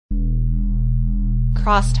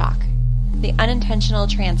Crosstalk, the unintentional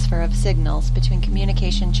transfer of signals between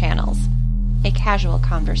communication channels, a casual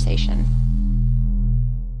conversation.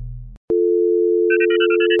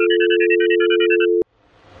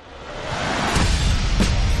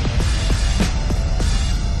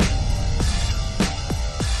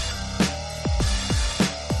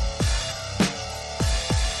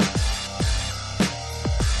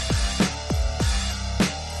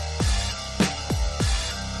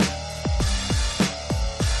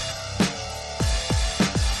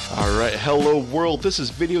 Hello world, this is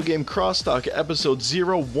Video Game Crosstalk, episode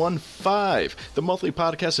 015, the monthly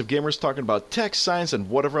podcast of gamers talking about tech, science, and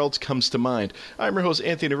whatever else comes to mind. I'm your host,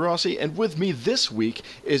 Anthony Rossi, and with me this week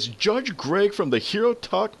is Judge Greg from the Hero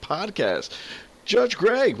Talk podcast. Judge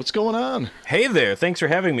Greg, what's going on? Hey there, thanks for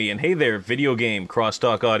having me, and hey there, Video Game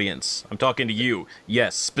Crosstalk audience. I'm talking to you.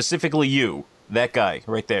 Yes, specifically you. That guy,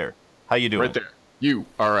 right there. How you doing? Right there. You.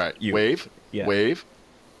 All right. You. Wave. Yeah. Wave.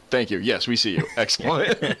 Thank you. Yes, we see you.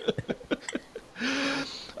 Excellent.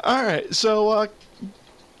 All right. So,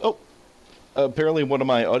 apparently one of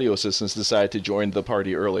my audio assistants decided to join the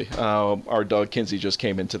party early. Our dog Kinsey just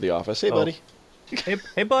came into the office. Hey, buddy.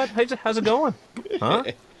 Hey, bud. How's it going? Huh?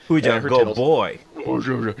 Who you her go, tails. boy? Who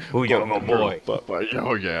you go, boy?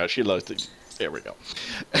 Oh, yeah. She loves to. There we go.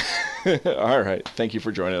 All right. Thank you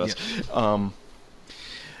for joining us. Yeah.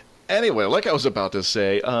 Anyway, like I was about to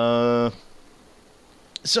say,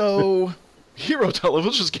 so, Hero Talk,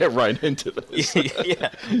 let's just get right into this.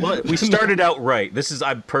 Yeah. Well, we started out right. This is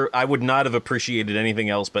I would not have appreciated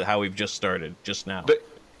anything else but how we've just started just now.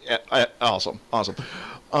 Awesome.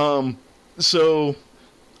 So,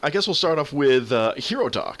 I guess we'll start off with Hero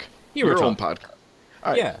Talk. Your own podcast.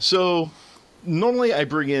 All right. Yeah. So, normally I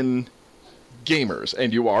bring in gamers,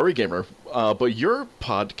 and you are a gamer, but your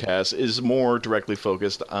podcast is more directly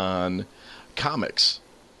focused on comics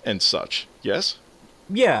and such. Yes?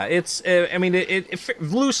 Yeah, it's. I mean, it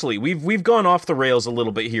loosely. We've gone off the rails a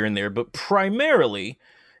little bit here and there, but primarily,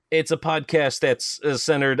 it's a podcast that's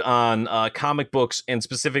centered on comic books and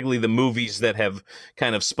specifically the movies that have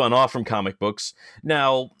kind of spun off from comic books.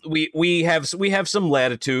 Now, we have some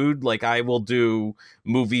latitude. Like I will do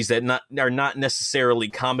movies that are not necessarily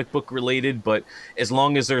comic book related, but as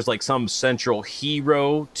long as there's like some central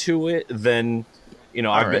hero to it, then. You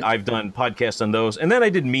know, I've done podcasts on those. And then I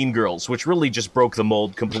did Mean Girls, which really just broke the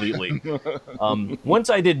mold completely. Once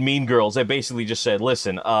I did Mean Girls, I basically just said,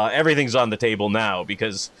 listen, everything's on the table now.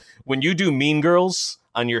 Because when you do Mean Girls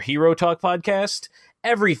on your Hero Talk podcast,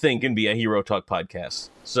 everything can be a Hero Talk podcast.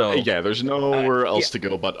 So yeah, there's nowhere else to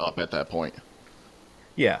go but up at that point.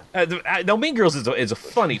 Yeah. No, Mean Girls is a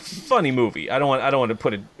funny movie. I don't want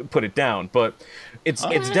to put it down. But it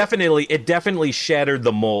definitely shattered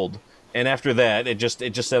the mold. And after that, it just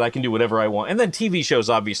said I can do whatever I want. And then TV shows,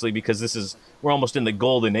 obviously, because we're almost in the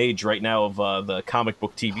golden age right now of the comic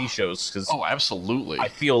book TV shows. Cause absolutely. I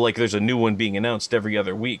feel like there's a new one being announced every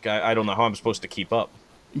other week. I don't know how I'm supposed to keep up.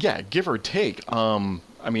 Yeah, give or take.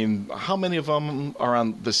 I mean, how many of them are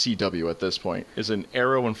on the CW at this point? Is it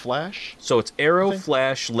Arrow and Flash? So it's Arrow,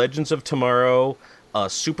 Flash, Legends of Tomorrow,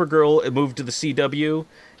 Supergirl moved to the CW,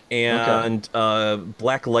 and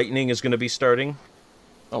Black Lightning is going to be starting.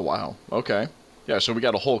 Oh, wow. Okay. Yeah, so we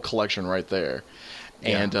got a whole collection right there.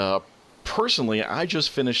 Yeah. And personally, I just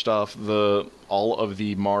finished off all of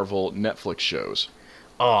the Marvel Netflix shows.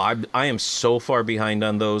 Oh, I am so far behind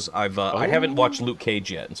on those. I haven't watched Luke Cage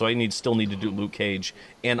yet, and so I still need to do Luke Cage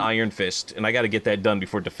and Iron Fist, and I got to get that done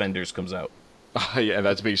before Defenders comes out. Yeah,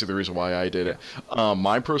 that's basically the reason why I did it.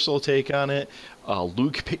 My personal take on it,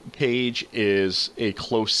 Luke Cage is a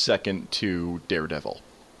close second to Daredevil.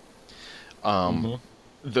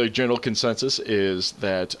 The general consensus is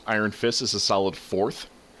that Iron Fist is a solid fourth,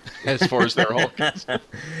 as far as they're all concerned.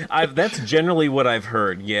 That's generally what I've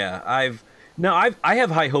heard. Yeah, I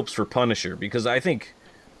have high hopes for Punisher because I think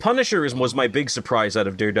Punisher was my big surprise out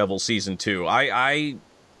of Daredevil season 2. I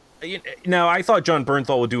thought John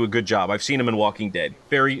Bernthal would do a good job. I've seen him in Walking Dead.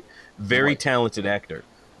 Very, very talented actor,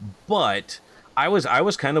 but I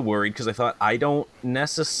was kind of worried because I thought I don't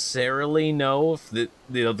necessarily know if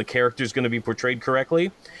the character's going to be portrayed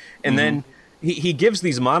correctly, and then he gives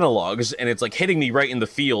these monologues and it's like hitting me right in the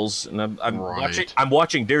feels, and I'm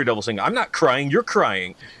watching Daredevil saying, "I'm not crying, you're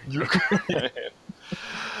crying."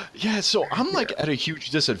 Yeah, so I'm like at a huge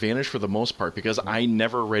disadvantage for the most part because I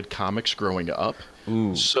never read comics growing up.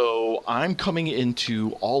 Ooh. So I'm coming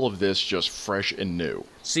into all of this just fresh and new.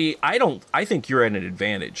 See, I think you're at an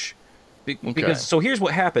advantage. Because so here's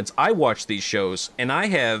what happens. I watch these shows, and I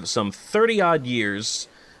have some 30-odd years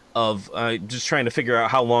of just trying to figure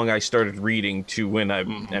out how long I started reading to when I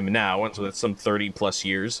am now, and so that's some 30-plus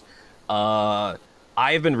years.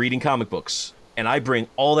 I have been reading comic books, and I bring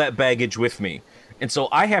all that baggage with me. And so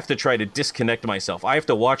I have to try to disconnect myself. I have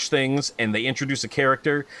to watch things, and they introduce a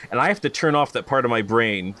character, and I have to turn off that part of my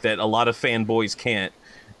brain that a lot of fanboys can't,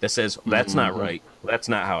 that says, that's not right. That's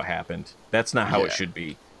not how it happened. That's not how it should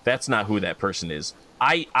be. That's not who that person is.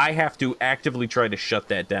 I have to actively try to shut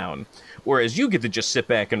that down. Whereas you get to just sit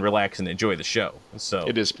back and relax and enjoy the show. So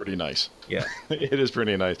it is pretty nice. Yeah. It is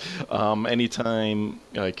pretty nice. Anytime,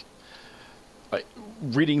 like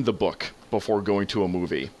reading the book before going to a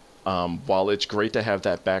movie, while it's great to have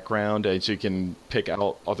that background and so you can pick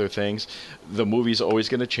out other things, the movie's always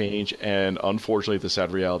going to change, and unfortunately the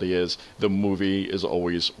sad reality is the movie is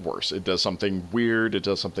always worse. It does something weird, it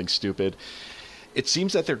does something stupid. It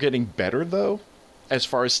seems that they're getting better, though, as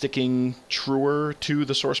far as sticking truer to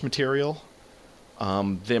the source material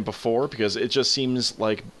than before, because it just seems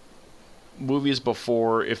like movies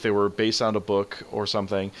before, if they were based on a book or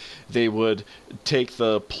something, they would take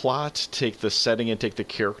the plot, take the setting, and take the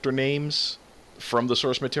character names from the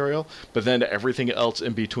source material, but then everything else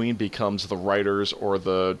in between becomes the writer's or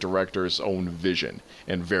the director's own vision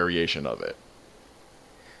and variation of it.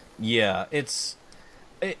 Yeah, it's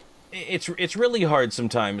really hard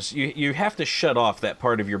sometimes. You have to shut off that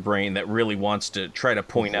part of your brain that really wants to try to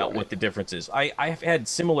point out what the difference is. I've had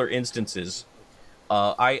similar instances.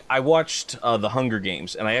 I watched The Hunger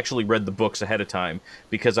Games, and I actually read the books ahead of time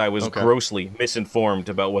because I was grossly misinformed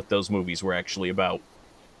about what those movies were actually about.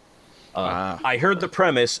 I heard the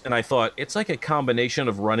premise, and I thought, it's like a combination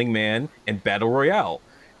of Running Man and Battle Royale.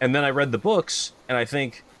 And then I read the books, and I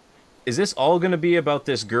think, is this all going to be about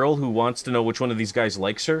this girl who wants to know which one of these guys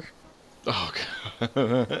likes her? Oh,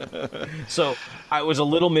 God. So I was a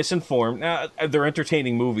little misinformed. Now, they're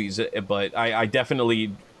entertaining movies, but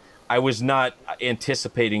I was not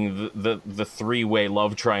anticipating the three-way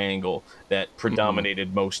love triangle that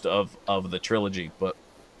predominated most of the trilogy. But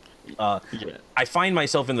I find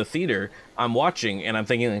myself in the theater, I'm watching, and I'm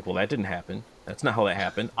thinking, like, well, that didn't happen. That's not how that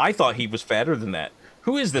happened. I thought he was fatter than that.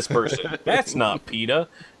 Who is this person? That's not PETA.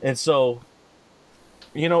 And so,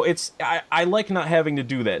 I like not having to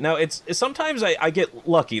do that. Now, it's sometimes I get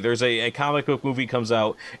lucky. There's a comic book movie comes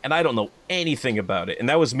out, and I don't know anything about it. And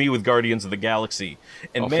that was me with Guardians of the Galaxy.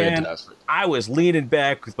 And fantastic. I was leaning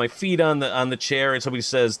back with my feet on the chair, and somebody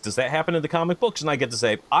says, "Does that happen in the comic books?" And I get to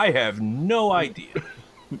say, "I have no idea."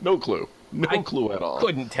 No clue. No clue at all.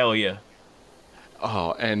 Couldn't tell you.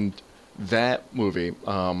 Oh, and that movie,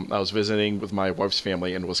 I was visiting with my wife's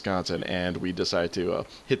family in Wisconsin, and we decided to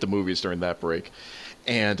hit the movies during that break.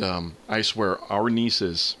 And I swear, our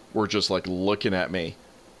nieces were just like looking at me.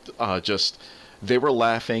 They were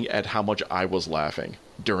laughing at how much I was laughing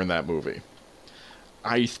during that movie.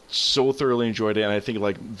 I so thoroughly enjoyed it, and I think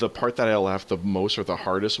like the part that I laughed the most or the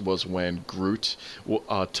hardest was when Groot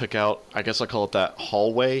took out, I guess I call it that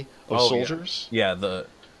hallway of soldiers. Yeah, the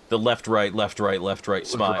left, right, left, right, left, right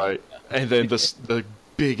smile. Right. And then the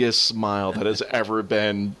biggest smile that has ever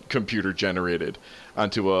been computer generated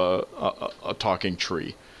onto a talking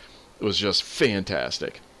tree. It was just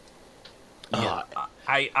fantastic. Yeah,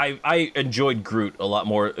 I enjoyed Groot a lot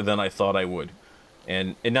more than I thought I would.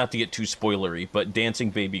 And not to get too spoilery, but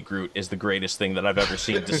Dancing Baby Groot is the greatest thing that I've ever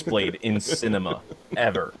seen displayed in cinema,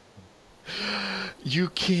 ever. You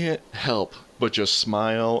can't help but just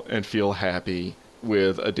smile and feel happy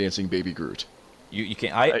with a Dancing Baby Groot. You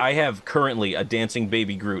can't. I have currently a Dancing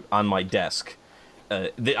Baby Groot on my desk.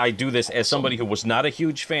 I do this as somebody who was not a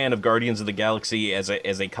huge fan of Guardians of the Galaxy as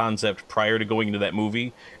a concept prior to going into that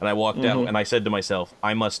movie, and I walked out and I said to myself,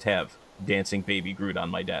 I must have Dancing Baby Groot on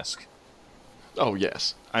my desk. Oh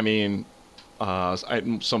yes, I mean,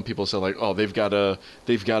 some people say like, oh, they've got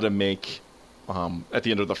to make at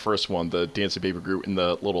the end of the first one the Dancing Baby Groot in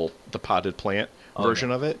the potted plant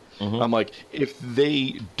version of it. I'm like, if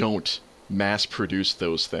they don't mass produce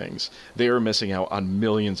those things, they are missing out on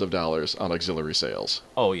millions of dollars on auxiliary sales.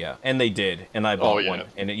 Oh yeah, and they did, and I bought one,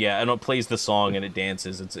 and it plays the song and it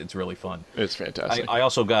dances. It's really fun. It's fantastic. I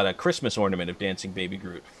also got a Christmas ornament of Dancing Baby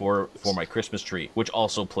Groot for my Christmas tree, which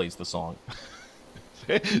also plays the song.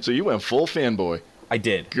 So you went full fanboy. I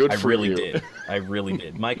did. Good for you. I really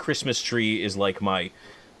did. My Christmas tree is like my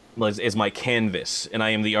canvas, and I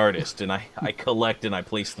am the artist, and I collect and I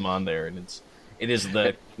place them on there, and it is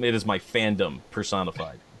my fandom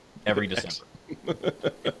personified every December.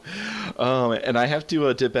 And I have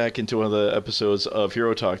to dip back into one of the episodes of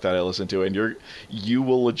Hero Talk that I listened to, and you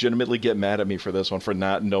will legitimately get mad at me for this one for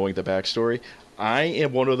not knowing the backstory. I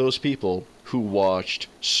am one of those people who watched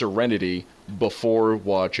Serenity before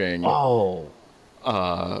watching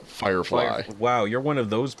Firefly. Wow, you're one of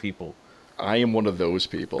those people. I am one of those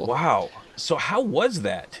people. Wow. So how was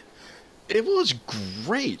that? It was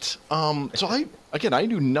great. So I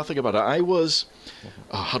knew nothing about it. I was,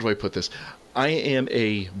 how do I put this? I am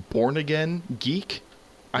a born again geek.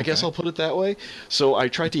 I guess I'll put it that way. So I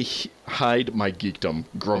tried to hide my geekdom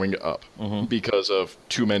growing up because of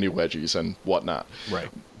too many wedgies and whatnot. Right.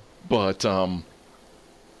 But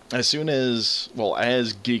as soon as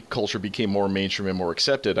geek culture became more mainstream and more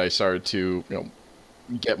accepted, I started to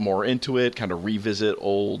get more into it, kind of revisit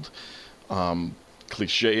old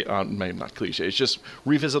cliche, maybe not cliche, it's just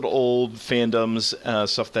revisit old fandoms,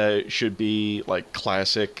 stuff that should be like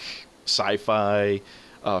classic sci-fi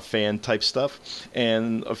fan type stuff.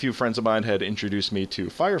 And a few friends of mine had introduced me to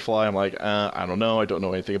Firefly. I'm like, I don't know, I don't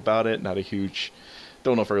know anything about it,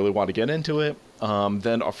 don't know if I really want to get into it.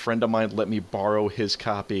 Then a friend of mine let me borrow his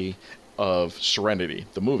copy of Serenity,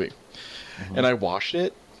 the movie. And I watched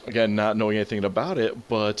it, again, not knowing anything about it,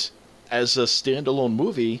 but as a standalone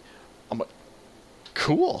movie, I'm like,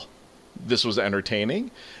 cool. This was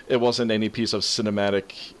entertaining. It wasn't any piece of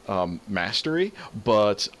cinematic mastery,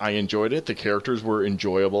 but I enjoyed it. The characters were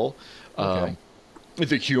enjoyable. The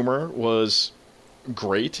humor was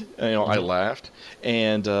great. I laughed.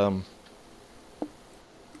 And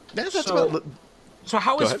that's about it. So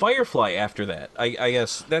how is Firefly after that? I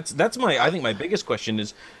guess that's I think my biggest question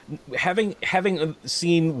is having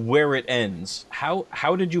seen where it ends.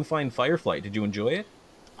 How did you find Firefly? Did you enjoy it?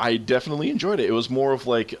 I definitely enjoyed it. It was more of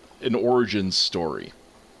like an origin story,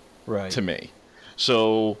 right, to me.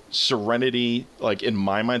 So Serenity, like in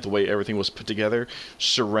my mind, the way everything was put together,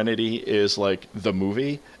 Serenity is like the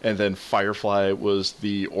movie, and then Firefly was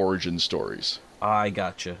the origin stories. I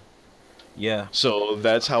gotcha. Yeah. So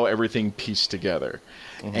that's how everything pieced together.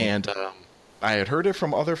 And I had heard it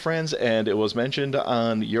from other friends, and it was mentioned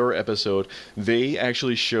on your episode. They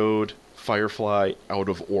actually showed Firefly out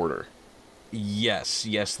of order. Yes,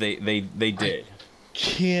 they did.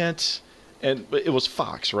 And it was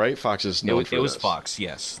Fox, right? Fox is known for this. It was Fox,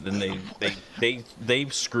 yes. Then they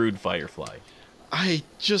screwed Firefly. I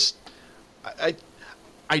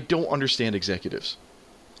don't understand executives.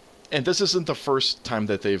 And this isn't the first time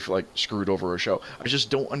that they've like screwed over a show. I just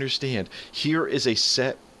don't understand. Here is a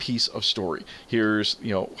set piece of story. Here's,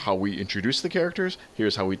 how we introduce the characters.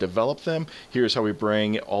 Here's how we develop them. Here's how we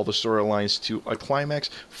bring all the storylines to a climax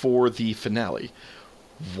for the finale.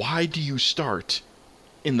 Why do you start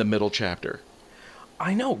in the middle chapter?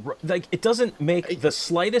 I know, like, it doesn't make the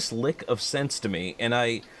slightest lick of sense to me, and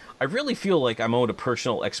I really feel like I'm owed a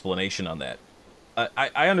personal explanation on that.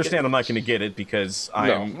 I understand I'm not going to get it because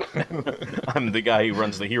I'm the guy who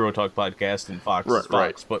runs the Hero Talk podcast and Fox is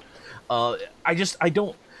Fox, but I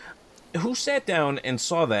don't. Who sat down and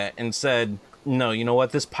saw that and said, no, you know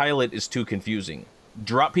what, this pilot is too confusing.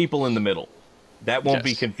 Drop people in the middle. That won't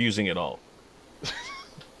be confusing at all.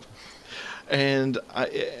 And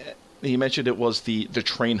you mentioned it was the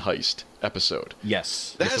train heist episode.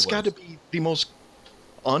 Yes. That's got to be the most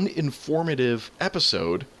uninformative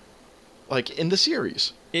episode, like, in the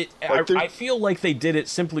series. I feel like they did it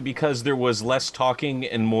simply because there was less talking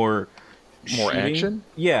and more action.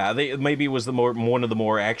 Yeah, maybe it was one of the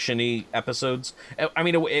more action-y episodes. I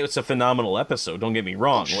mean, it's a phenomenal episode. Don't get me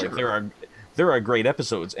wrong. Sure. Like, there are great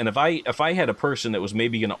episodes, and if I had a person that was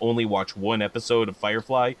maybe going to only watch one episode of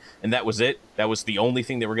Firefly and that was it, that was the only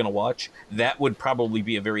thing they were going to watch, that would probably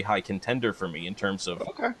be a very high contender for me in terms of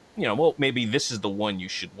maybe this is the one you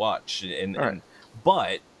should watch.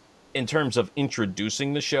 But in terms of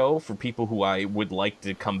introducing the show for people who I would like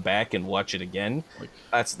to come back and watch it again,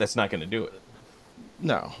 that's not going to do it.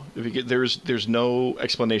 No, there's no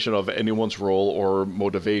explanation of anyone's role or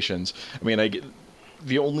motivations. I mean,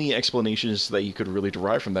 the only explanations that you could really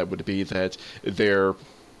derive from that would be that they're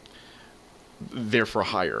for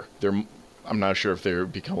hire. I'm not sure if they're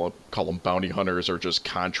call them bounty hunters or just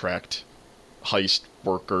contract heist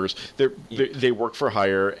workers. They work for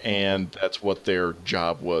hire, and that's what their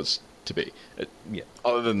job was to be.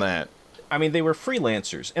 Other than that, I mean, they were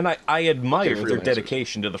freelancers, and I admire their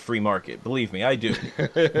dedication to the free market. Believe me, I do.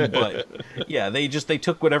 But yeah, they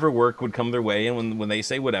took whatever work would come their way, and when they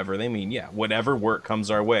say whatever, they mean whatever work comes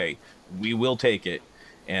our way, we will take it.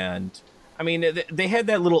 And I mean, they had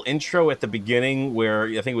that little intro at the beginning where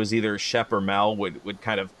I think it was either Shep or Mal would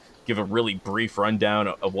kind of give a really brief rundown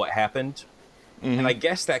of what happened, and I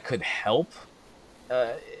guess that could help,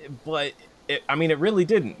 but it really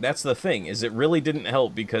didn't. That's the thing, is it really didn't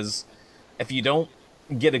help, because if you don't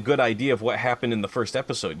get a good idea of what happened in the first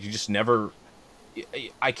episode, you just never...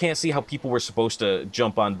 I can't see how people were supposed to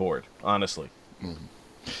jump on board, honestly.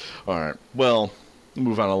 All right. Well,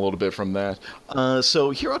 move on a little bit from that.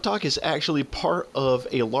 So Hero Talk is actually part of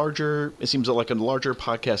a larger, it seems like a larger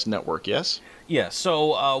podcast network, yes? Yeah,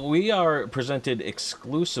 so we are presented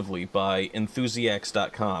exclusively by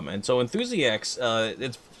Enthusiacs.com. And so Enthusiacs,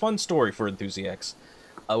 it's a fun story for Enthusiacs.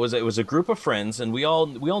 It was a group of friends, and we all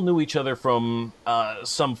knew each other from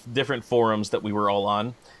some different forums that we were all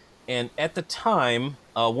on. And at the time,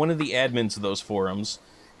 one of the admins of those forums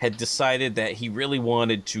had decided that he really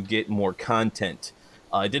wanted to get more content.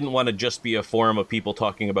 It didn't want to just be a forum of people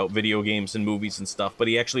talking about video games and movies and stuff, but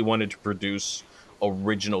he actually wanted to produce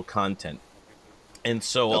original content. And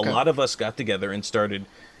so a lot of us got together and started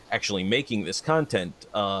actually making this content.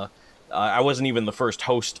 I wasn't even the first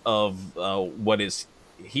host of what is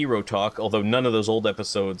Hero Talk, although none of those old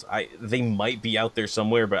episodes, they might be out there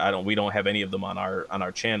somewhere, but we don't have any of them on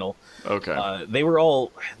our channel. Okay. They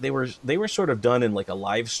were sort of done in like a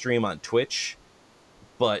live stream on Twitch,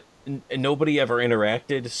 but nobody ever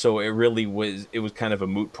interacted, so it was kind of a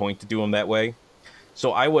moot point to do them that way.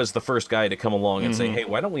 So I was the first guy to come along and say, hey,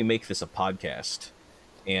 why don't we make this a podcast?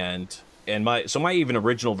 And my even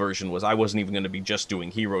original version was I wasn't even going to be just doing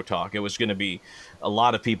Hero Talk. It was going to be a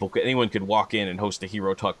lot of people, anyone could walk in and host a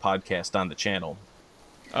Hero Talk podcast on the channel.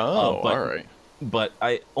 Oh, all right. But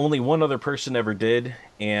only one other person ever did,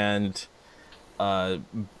 and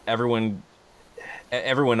everyone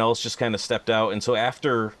else just kind of stepped out. And so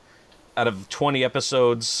out of 20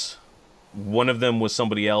 episodes, one of them was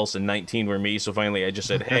somebody else and 19 were me. So finally I just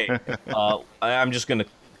said, hey, I'm just going to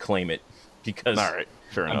claim it because all right,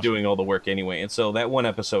 fair I'm enough. doing all the work anyway. And so that one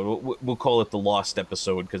episode, we'll call it the lost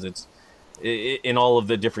episode because it's in all of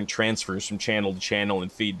the different transfers from channel to channel and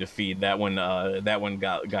feed to feed. That one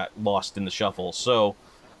got lost in the shuffle. So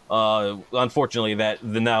unfortunately,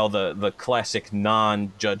 the classic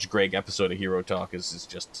non-Judge Greg episode of Hero Talk is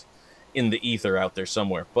just in the ether out there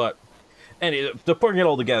somewhere. But to putting it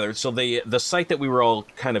all together, so the site that we were all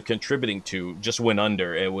kind of contributing to just went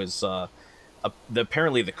under. It was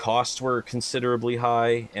apparently the costs were considerably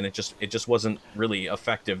high, and it just wasn't really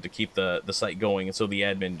effective to keep the site going, and so the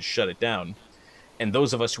admin shut it down. And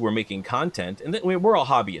those of us who were making content, and we're all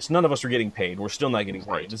hobbyists, none of us were getting paid. We're still not getting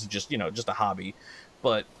paid. Right. This is just a hobby.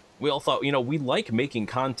 But we all thought, we like making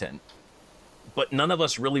content, but none of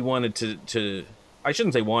us really wanted to I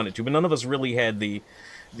shouldn't say wanted to, but none of us really had the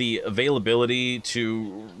availability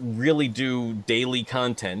to really do daily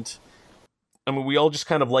content. I mean, we all just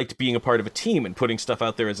kind of liked being a part of a team and putting stuff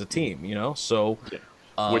out there as a team, So,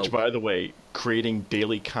 which, by the way, creating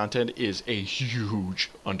daily content is a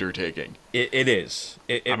huge undertaking. It is.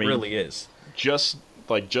 It really is. Just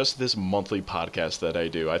this monthly podcast that I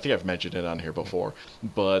do, I think I've mentioned it on here before,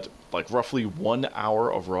 but like roughly 1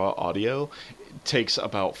 hour of raw audio takes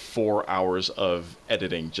about 4 hours of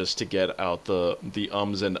editing just to get out the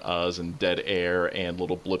ums and uhs and dead air and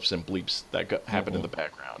little blips and bleeps that happen in the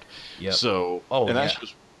background. Yep. So,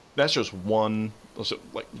 that's just one. So,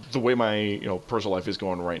 like the way my personal life is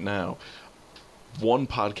going right now, one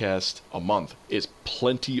podcast a month is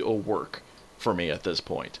plenty of work for me at this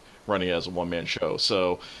point, running as a one-man show.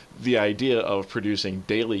 So the idea of producing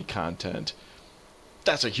daily content,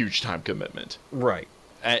 that's a huge time commitment. Right.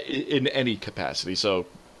 In any capacity. So,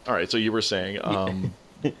 all right, so you were saying...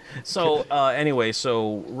 So, anyway,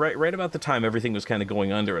 so right about the time everything was kind of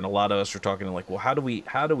going under, and a lot of us were talking like, well, how do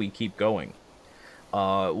we keep going?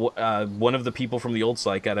 One of the people from the old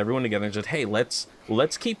site got everyone together and said, hey, let's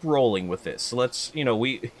keep rolling with this. Let's,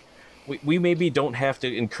 we maybe don't have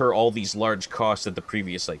to incur all these large costs that the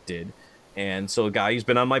previous site did. And so a guy who's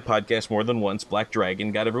been on my podcast more than once, Black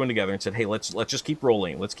Dragon, got everyone together and said, hey, let's just keep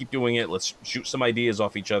rolling. Let's keep doing it. Let's shoot some ideas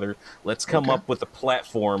off each other. Let's come up with a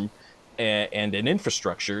platform and an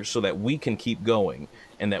infrastructure so that we can keep going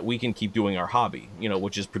and that we can keep doing our hobby,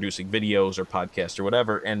 which is producing videos or podcasts or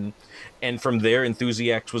whatever. And from there,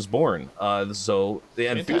 Enthusiacs was born. So the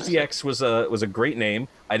Enthusiacs was a great name.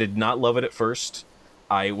 I did not love it at first.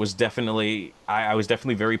 I was definitely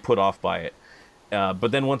very put off by it.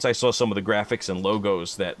 But then once I saw some of the graphics and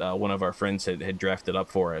logos that one of our friends had drafted up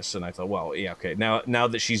for us, and I thought, well, yeah, okay, now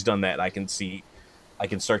that she's done that, I can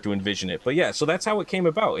start to envision it. But yeah, so that's how it came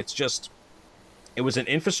about. It was an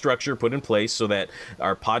infrastructure put in place so that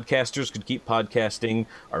our podcasters could keep podcasting,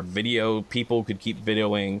 our video people could keep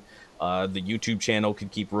videoing, the YouTube channel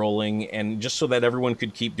could keep rolling, and just so that everyone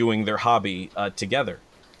could keep doing their hobby together.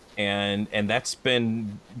 And that's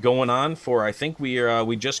been going on for, I think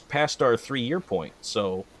we just passed our 3-year point.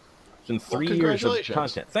 So it's been 3 years of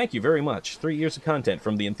content. Thank you very much. 3 years of content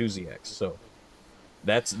from the Enthusiacs. So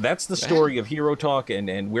that's the story of Hero Talk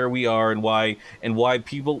and where we are and why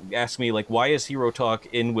people ask me, like, why is Hero Talk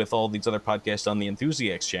in with all these other podcasts on the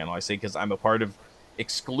Enthusiasts channel? I say because I'm a part of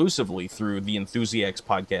exclusively through the Enthusiasts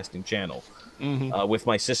podcasting channel, with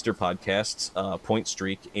my sister podcasts, Point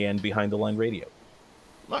Streak and Behind the Line Radio.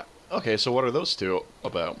 Okay, so what are those two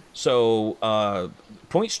about? So,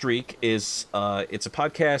 Point Streak is it's a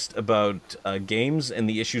podcast about games and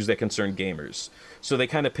the issues that concern gamers. So they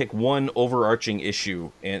kind of pick one overarching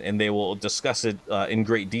issue, and they will discuss it in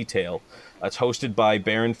great detail. It's hosted by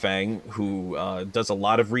Baron Fang, who does a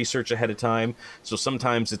lot of research ahead of time. So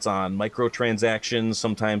sometimes it's on microtransactions,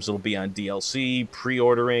 sometimes it'll be on DLC,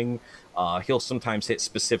 pre-ordering. He'll sometimes hit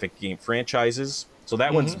specific game franchises. So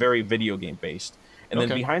that one's very video game based. And then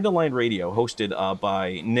Behind the Line Radio, hosted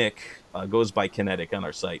by Nick, goes by Kinetic on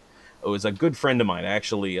our site. It was a good friend of mine.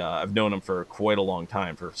 Actually, I've known him for quite a long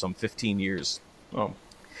time, for some 15 years. Oh,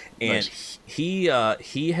 and nice. He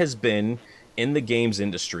has been in the games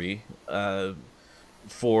industry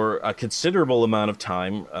for a considerable amount of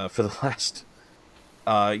time, for the last,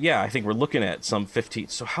 I think we're looking at some 15.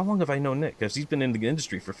 So how long have I known Nick? Because he's been in the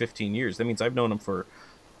industry for 15 years. That means I've known him for...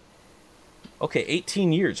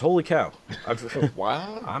 18 years. Holy cow.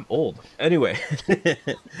 Wow. I'm old. Anyway.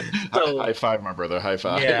 So, high five, my brother. High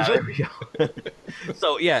five. Yeah, there we go.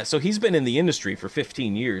 So he's been in the industry for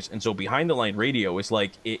 15 years. And so Behind the Line Radio is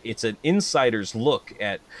like, it's an insider's look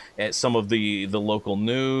at some of the local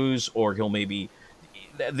news, or he'll maybe...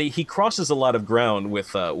 he crosses a lot of ground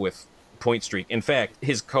with Point Streak. In fact,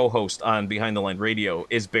 his co-host on Behind the Line Radio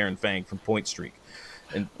is Baron Fang from Point Streak.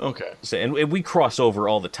 And and we cross over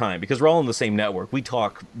all the time because we're all in the same network. We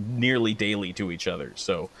talk nearly daily to each other,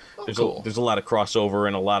 so there's a lot of crossover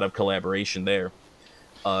and a lot of collaboration there.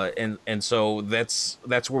 And so that's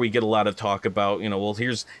where we get a lot of talk about, well,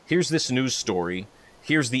 here's this news story,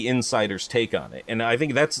 here's the insider's take on it, and I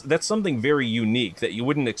think that's something very unique that you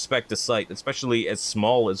wouldn't expect a site, especially as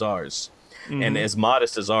small as ours and as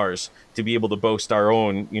modest as ours, to be able to boast our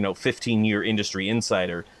own 15-year industry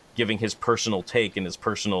insider giving his personal take and his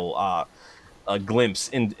personal a glimpse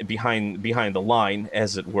in behind the line,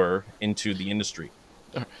 as it were, into the industry.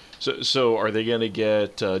 So are they going to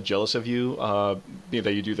get jealous of you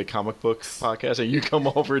that you do the comic book podcast and you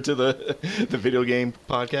come over to the video game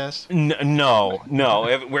podcast? No.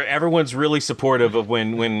 Where everyone's really supportive of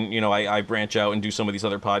when I branch out and do some of these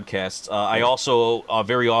other podcasts. I also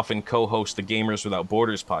very often co-host the Gamers Without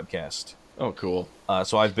Borders podcast. Oh, cool.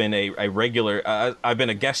 So I've been a regular. I've been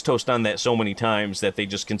a guest host on that so many times that they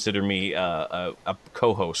just consider me a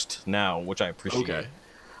co-host now, which I appreciate. Okay.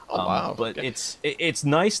 Oh, wow. But it's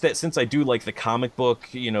nice that since I do like the comic book,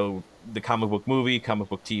 the comic book movie, comic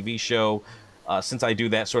book TV show, since I do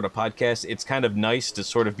that sort of podcast, it's kind of nice to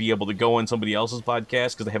sort of be able to go on somebody else's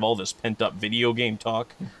podcast because I have all this pent up video game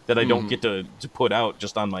talk that I don't get to put out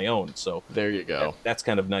just on my own. So there you go. That's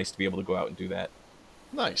kind of nice to be able to go out and do that.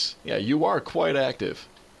 Nice. Yeah, you are quite active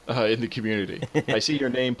in the community. I see your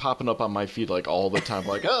name popping up on my feed like all the time.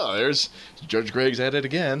 Like, oh, there's Judge Greg's at it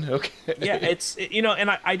again. Okay. Yeah, it's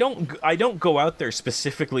and I don't go out there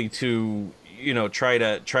specifically to try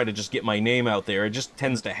to just get my name out there. It just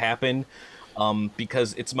tends to happen.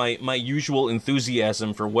 Because it's my usual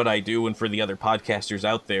enthusiasm for what I do and for the other podcasters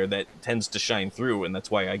out there that tends to shine through, and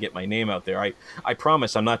that's why I get my name out there. I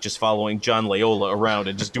promise I'm not just following John Layola around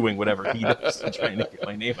and just doing whatever he does and trying to get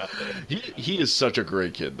my name out there. He is such a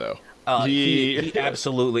great kid, though. He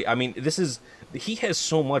absolutely. I mean, he has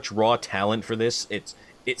so much raw talent for this.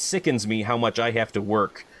 It sickens me how much I have to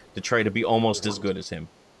work to try to be almost as good as him.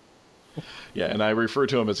 Yeah, and I refer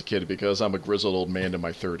to him as a kid because I'm a grizzled old man in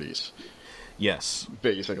my 30s. Yes.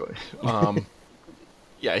 Basically.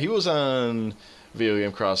 Yeah, he was on Video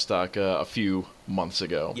Game Crosstalk a few months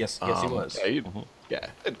ago. Yes, he was. Yeah,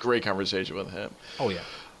 had a great conversation with him. Oh, yeah.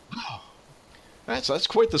 All right, so that's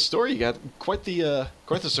quite the story. You got quite the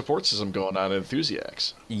support system going on at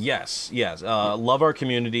Enthusiasts. Yes. Love our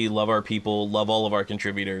community, love our people, love all of our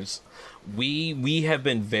contributors. We have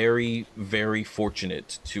been very, very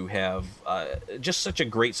fortunate to have just such a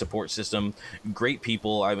great support system, great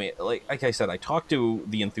people. I mean, like I said, I talk to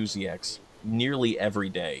the Enthusiasts nearly every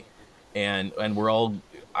day, and we're all.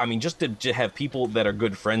 I mean, just to have people that are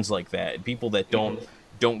good friends like that, people that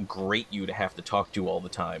don't grate you to have to talk to all the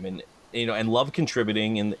time, and and love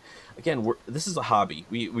contributing. And again, this is a hobby.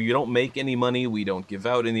 We don't make any money. We don't give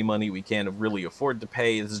out any money. We can't really afford to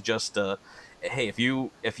pay. This is just hey, if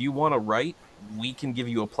you want to write, we can give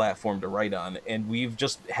you a platform to write on, and we've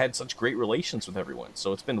just had such great relations with everyone,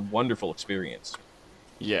 so it's been a wonderful experience.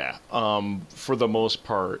 Yeah, for the most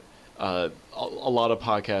part, a lot of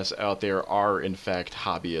podcasts out there are in fact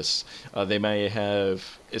hobbyists. They may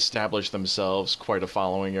have established themselves quite a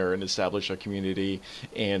following or established a community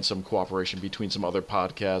and some cooperation between some other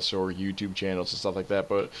podcasts or YouTube channels and stuff like that.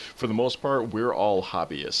 But for the most part, we're all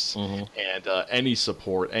hobbyists, and any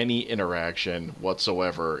support, any interaction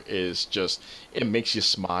whatsoever is just, it makes you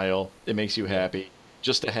smile, it makes you happy.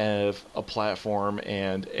 Just to have a platform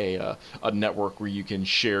and a network where you can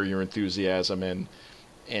share your enthusiasm and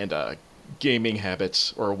gaming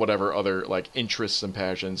habits or whatever other like interests and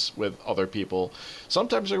passions with other people,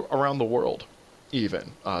 sometimes around the world,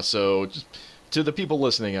 even. So just to the people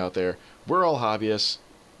listening out there, we're all hobbyists.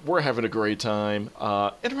 We're having a great time.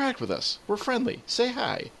 Interact with us. We're friendly. Say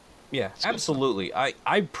hi. Yeah, absolutely.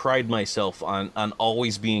 I pride myself on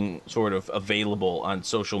always being sort of available on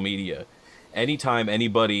social media. Anytime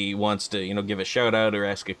anybody wants to, give a shout out or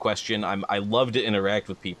ask a question, I love to interact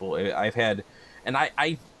with people. I've had, and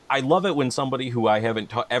I love it when somebody who I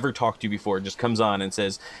haven't ever talked to before just comes on and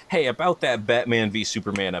says, "Hey, about that Batman v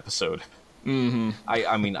Superman episode."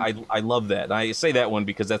 I mean, I love that. And I say that one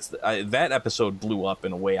because that episode blew up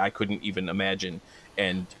in a way I couldn't even imagine,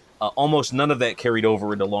 and almost none of that carried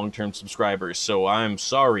over into long-term subscribers, so I'm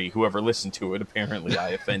sorry whoever listened to it. Apparently I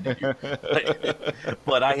offended you.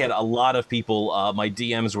 But I had a lot of people, my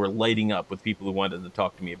DMs were lighting up with people who wanted to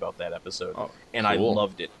talk to me about that episode. And cool. I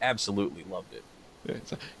loved it. Absolutely loved it.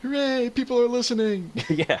 It's like, hooray, people are listening.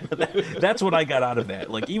 Yeah, that's what I got out of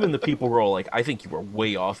that. Like, even the people were all like, "I think you were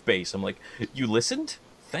way off base." I'm like, "You listened?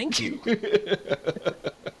 Thank you."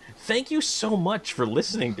 Thank you so much for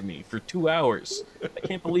listening to me for 2 hours. I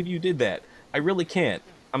can't believe you did that. I really can't.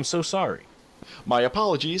 I'm so sorry. My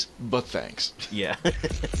apologies, but thanks. Yeah.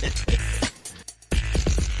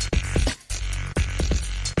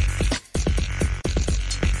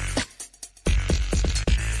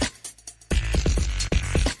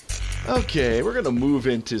 Okay, we're going to move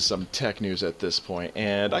into some tech news at this point,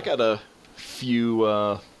 and I got a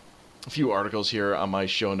few articles here on my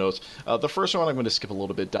show notes. The first one I'm going to skip a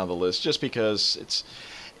little bit down the list just because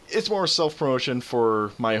it's more self-promotion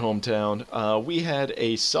for my hometown. We had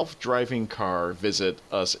a self-driving car visit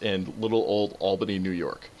us in little old Albany, New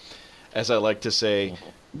York. As I like to say,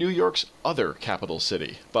 New York's other capital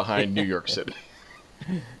city behind New York City.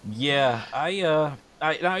 Yeah,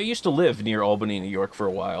 I used to live near Albany, New York for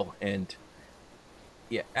a while, and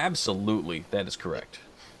yeah, absolutely, that is correct.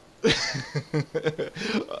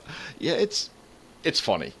 Yeah, it's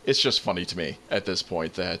funny. It's just funny to me at this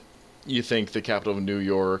point that you think the capital of New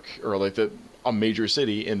York, or like a major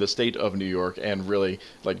city in the state of New York, and really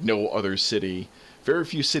like no other city, very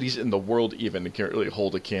few cities in the world even can really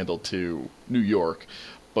hold a candle to New York.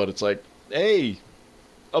 But it's like, hey,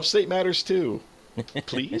 upstate matters too.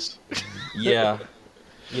 Please? Yeah.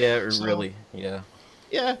 Yeah, really. Yeah.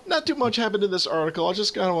 Yeah, not too much happened in this article. I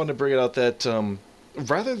just kind of wanted to bring it out that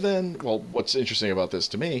what's interesting about this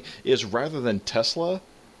to me is rather than Tesla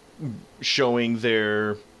showing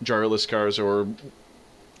their driverless cars, or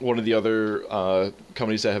one of the other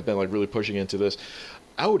companies that have been like really pushing into this,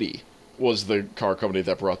 Audi was the car company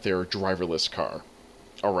that brought their driverless car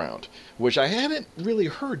around, which I hadn't really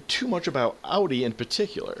heard too much about Audi in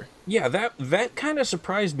particular. Yeah, that kind of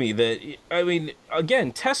surprised me. That, I mean,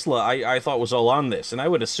 again, Tesla I thought was all on this, and I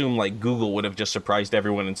would assume like Google would have just surprised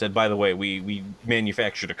everyone and said, "By the way, we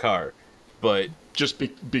manufactured a car," but just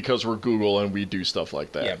because we're Google and we do stuff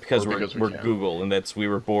like that. Yeah, because we're Google, and we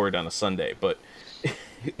were bored on a Sunday. But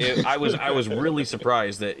I was really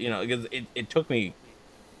surprised that, because it took me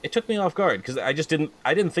off guard, because I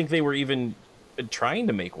didn't think they were even trying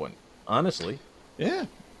to make one, honestly. Yeah,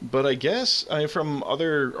 but I guess from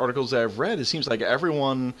other articles that I've read, it seems like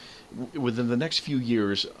everyone within the next few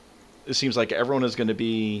years, it seems like everyone is going to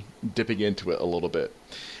be dipping into it a little bit.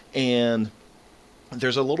 And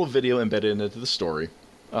there's a little video embedded into the story.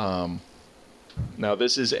 Now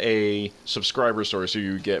this is a subscriber story, so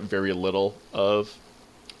you get very little of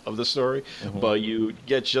the story, but you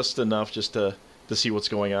get just enough just to see what's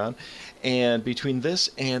going on. And between this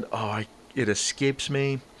and it escapes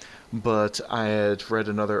me, but I had read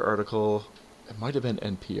another article, it might have been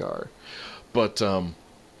NPR, but a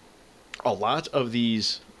lot of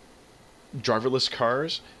these driverless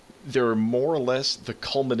cars, they're more or less the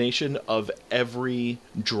culmination of every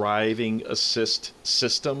driving assist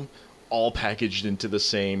system all packaged into the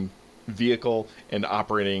same vehicle and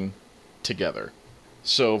operating together.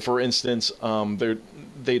 So, for instance,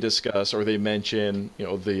 they discuss, or they mention,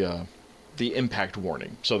 the impact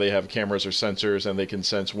warning. So they have cameras or sensors, and they can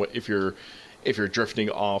sense if you're drifting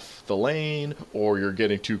off the lane, or you're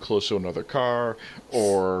getting too close to another car,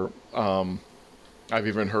 or I've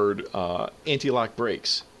even heard anti-lock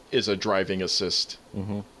brakes is a driving assist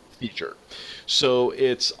feature. So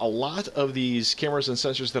it's a lot of these cameras and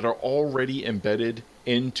sensors that are already embedded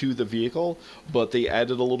into the vehicle, but they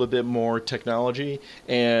added a little bit more technology,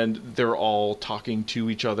 and they're all talking to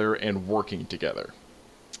each other and working together.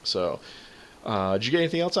 So, did you get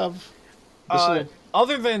anything else out of this?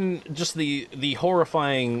 Other than just the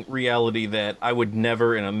horrifying reality that I would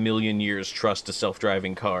never in a million years trust a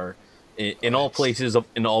self-driving car in all places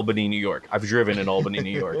in Albany, New York. I've driven in Albany,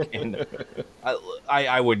 New York, and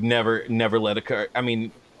I would never let a car. I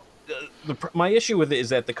mean, my issue with it is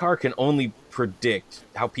that the car can only predict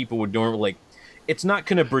how people would normally, like, it's not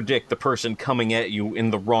going to predict the person coming at you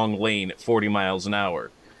in the wrong lane at 40 miles an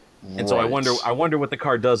hour. And so I wonder what the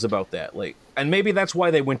car does about that. Like, and maybe that's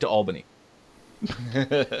why they went to Albany.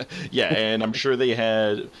 Yeah, and I'm sure they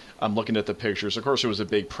had, I'm looking at the pictures. Of course, it was a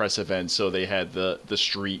big press event, so they had the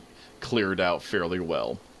street cleared out fairly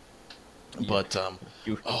well. Yeah. But,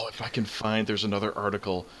 if I can find, there's another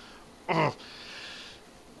article. I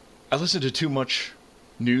listen to too much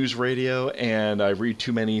news radio, and I read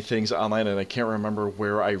too many things online, and I can't remember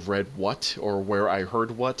where I read what or where I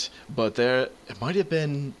heard what, but it might have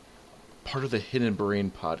been part of the Hidden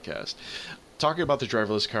Brain podcast, talking about the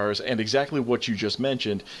driverless cars and exactly what you just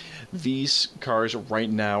mentioned. These cars right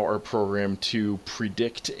now are programmed to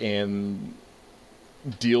predict and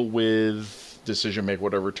deal with, decision make,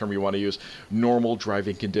 whatever term you want to use, normal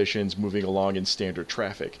driving conditions moving along in standard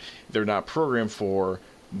traffic. They're not programmed for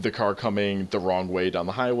the car coming the wrong way down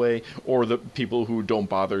the highway, or the people who don't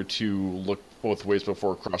bother to look both ways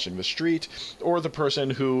before crossing the street, or the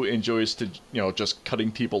person who enjoys to, just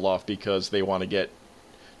cutting people off because they want to get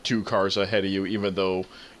 2 cars ahead of you, even though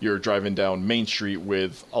you're driving down Main Street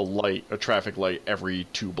with a traffic light every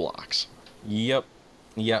 2 blocks. Yep.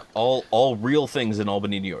 Yeah, all real things in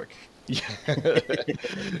Albany, New York.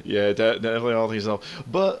 Yeah, definitely all these.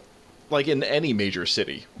 But like in any major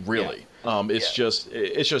city, really, it's just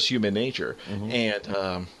human nature,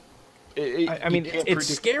 and it's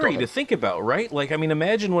scary to think about, right? Like, I mean,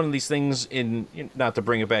 imagine one of these things not to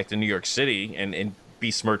bring it back to New York City and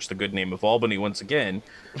besmirch the good name of Albany once again,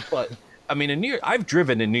 but I mean, in New York, I've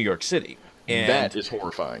driven in New York City, and that is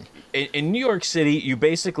horrifying. In New York City, you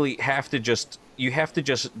basically have to just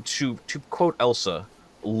to quote Elsa,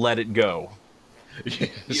 let it go.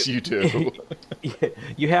 Yes, you do.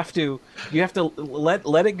 You have to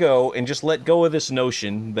let it go, and just let go of this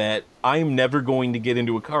notion that I'm never going to get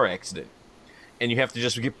into a car accident. And you have to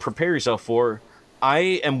just prepare yourself for, I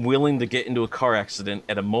am willing to get into a car accident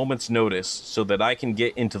at a moment's notice so that I can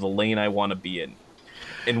get into the lane I want to be in.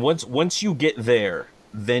 And once you get there,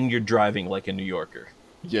 then you're driving like a New Yorker.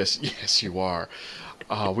 Yes, you are.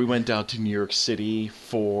 We went down to New York City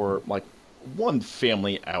for like one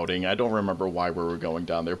family outing. I don't remember why we were going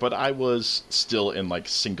down there, but I was still in like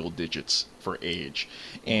single digits for age,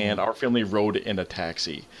 and our family rode in a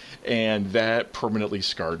taxi, and that permanently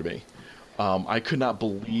scarred me. I could not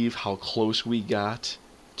believe how close we got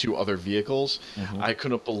to other vehicles. I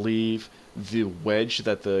couldn't believe the wedge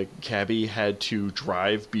that the cabbie had to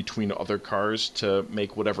drive between other cars to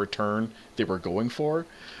make whatever turn they were going for.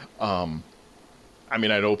 I mean,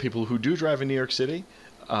 I know people who do drive in New York City.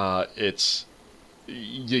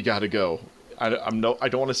 You gotta go. I don't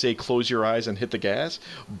want to say close your eyes and hit the gas,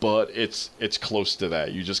 but it's close to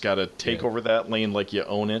that. You just gotta take over that lane like you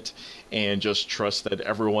own it, and just trust that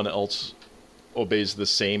everyone else obeys the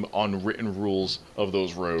same unwritten rules of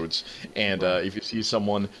those roads. And if you see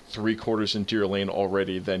someone 3/4 into your lane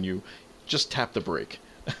already, then you just tap the brake,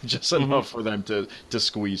 just enough for them to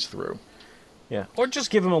squeeze through. Yeah, or just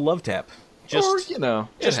give them a love tap. Just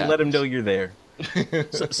let them know you're there.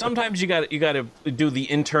 So sometimes you got to do the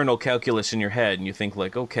internal calculus in your head, and you think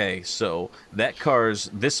like, okay, so that car's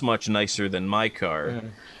this much nicer than my car,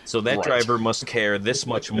 so that driver must care this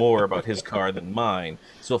much more about his car than mine.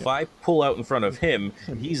 So if I pull out in front of him,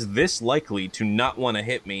 he's this likely to not want to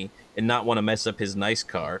hit me and not want to mess up his nice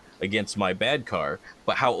car against my bad car.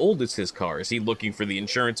 But how old is his car? Is he looking for the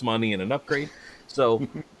insurance money and an upgrade? So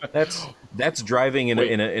that's driving in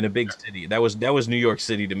a big city. That was New York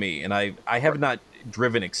City to me, and I have not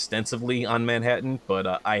driven extensively on Manhattan,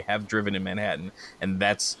 but I have driven in Manhattan, and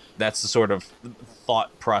that's the sort of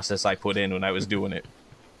thought process I put in when I was doing it.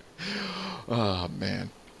 Oh man,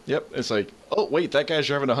 yep. It's like, oh wait, that guy's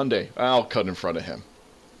driving a Hyundai. I'll cut in front of him.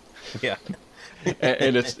 Yeah,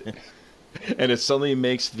 and it suddenly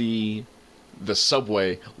makes the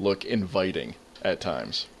subway look inviting at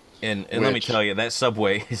times. And let me tell you, that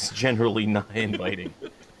subway is generally not inviting.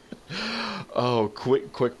 Oh,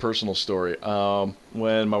 quick personal story.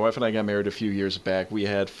 When my wife and I got married a few years back, we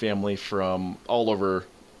had family from all over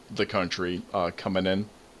the country coming in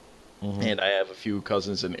and I have a few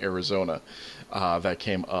cousins in Arizona that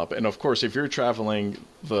came up. And of course, if you're traveling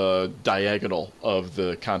the diagonal of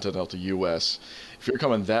the continental U.S., if you're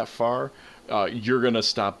coming that far, you're gonna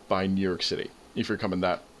stop by New York City. If you're coming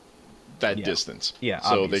that distance. Yeah,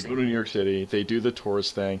 so obviously. they go to New York City, they do the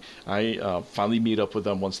tourist thing. I finally meet up with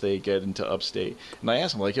them once they get into upstate. And I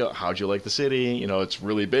ask them, like, how'd you like the city? You know, it's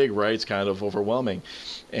really big, right? It's kind of overwhelming.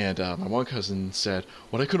 And my one cousin said,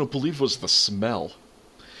 what I couldn't believe was the smell.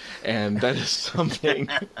 And that is something,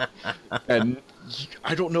 and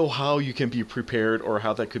I don't know how you can be prepared or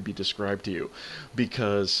how that could be described to you.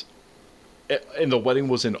 Because, and the wedding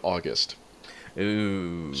was in August.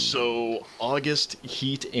 Ooh. So August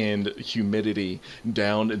heat and humidity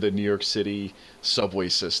down in the New York City subway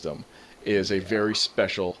system is a very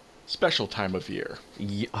special time of year.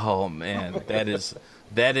 Oh man, that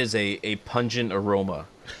is a pungent aroma.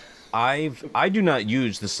 I do not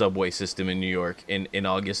use the subway system in New York in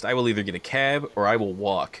August. I will either get a cab or I will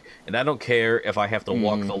walk, and I don't care if I have to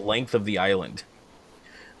walk the length of the island.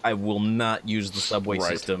 I will not use the subway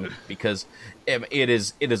system because it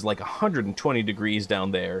is like 120 degrees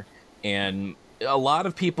down there, and a lot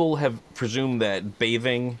of people have presumed that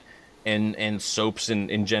bathing and soaps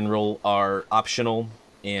in general are optional.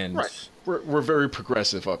 And we're very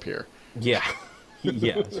progressive up here. Yeah,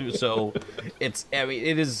 yeah. So it's, I mean,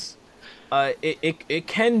 it is it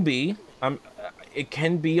can be it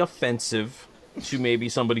can be offensive to maybe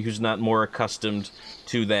somebody who's not more accustomed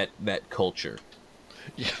to that culture.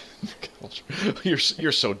 Yeah, you're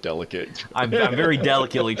so delicate. I'm very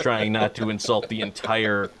delicately trying not to insult the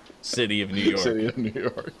entire city of New York. City of New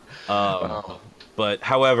York. But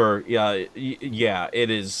however, yeah, it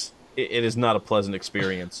is not a pleasant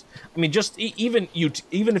experience. I mean, just even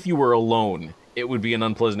if you were alone, it would be an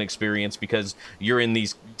unpleasant experience because you're in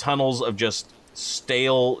these tunnels of just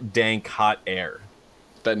stale, dank, hot air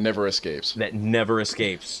that never escapes.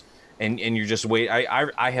 And you're just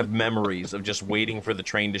I have memories of just waiting for the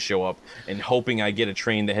train to show up and hoping I get a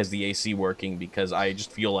train that has the AC working because I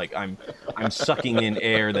just feel like I'm sucking in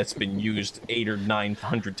air that's been used 800 or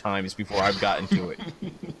 900 times before I've gotten to it.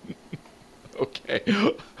 Okay,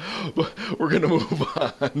 we're gonna move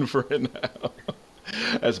on for now.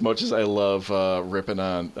 As much as I love ripping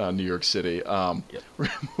on New York City, we're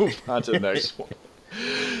gonna move on to the next one.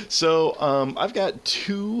 So I've got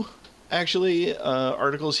two. Actually,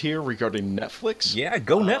 articles here regarding Netflix. Yeah,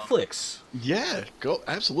 go Netflix. Yeah, go,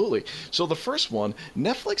 absolutely. So the first one,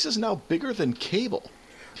 Netflix is now bigger than cable.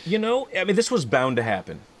 You know, I mean, this was bound to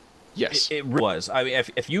happen. Yes. It was. I mean,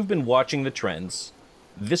 if you've been watching the trends,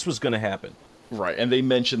 this was going to happen. Right, and they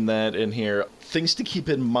mentioned that in here. Things to keep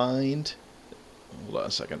in mind. Hold on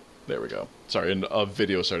a second. There we go. Sorry, and a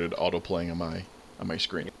video started auto-playing on my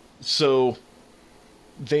screen. So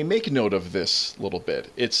they make note of this little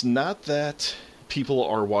bit. It's not that people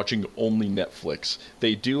are watching only Netflix.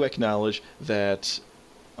 They do acknowledge that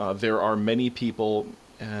there are many people.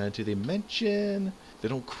 Do they mention? They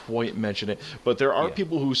don't quite mention it, but there are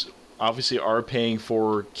people who obviously are paying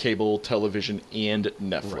for cable television and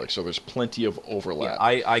Netflix. Right. So there's plenty of overlap.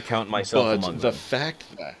 Yeah, I count myself among them.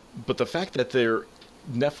 But the fact that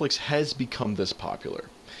Netflix has become this popular.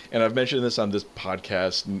 And I've mentioned this on this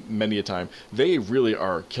podcast many a time. They really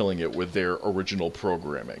are killing it with their original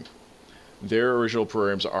programming. Their original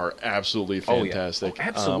programs are absolutely fantastic.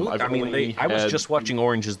 Oh, absolutely. I was just watching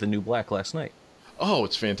Orange is the New Black last night. Oh,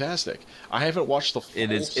 it's fantastic. I haven't watched the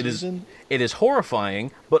full season. It is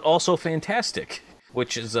horrifying, but also fantastic,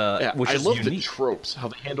 which is I love unique. the tropes, how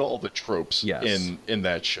they handle all the tropes in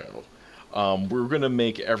that show. We're gonna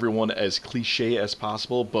make everyone as cliche as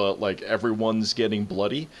possible, but like everyone's getting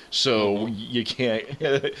bloody, so you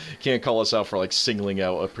can't call us out for like singling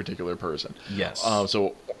out a particular person. Yes.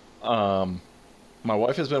 My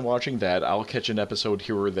wife has been watching that. I'll catch an episode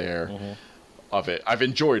here or there of it. I've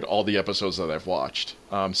enjoyed all the episodes that I've watched.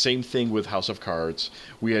 Same thing with House of Cards.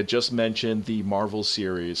 We had just mentioned the Marvel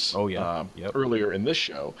series earlier in this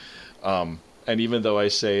show. And even though I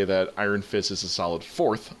say that Iron Fist is a solid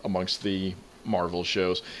fourth amongst the Marvel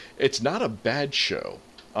shows, it's not a bad show.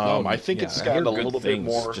 I think it's got a little bit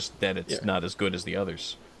more. Just that it's not as good as the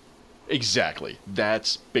others. Exactly.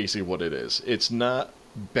 That's basically what it is. It's not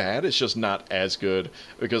bad. It's just not as good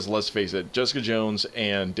because, let's face it, Jessica Jones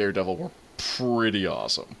and Daredevil were pretty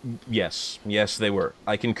awesome. Yes, they were.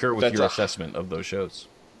 I concur with your assessment of those shows.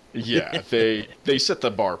 Yeah, they set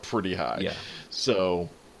the bar pretty high. Yeah. So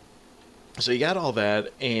you got all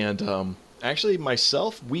that, and actually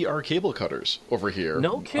myself, we are cable cutters over here.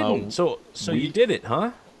 No kidding. So you did it,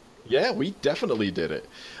 huh? Yeah, we definitely did it.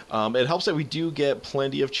 It helps that we do get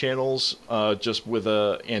plenty of channels just with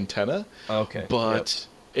a antenna. Okay. But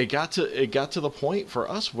it got to the point for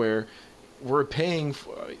us where we're paying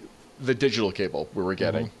for the digital cable we were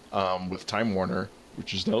getting with Time Warner,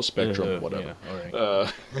 which is now Spectrum, whatever. Yeah, all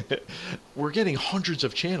right. We're getting hundreds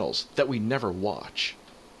of channels that we never watch.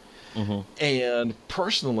 And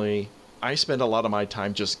personally, I spend a lot of my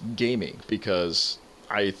time just gaming because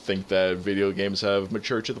I think that video games have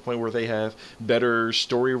matured to the point where they have better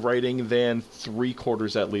story writing than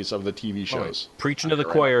 3/4 at least of the TV shows. Right. Preaching to the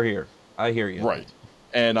choir here. I hear you. Right.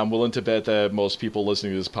 And I'm willing to bet that most people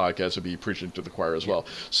listening to this podcast would be preaching to the choir as well.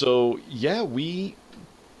 So, yeah, we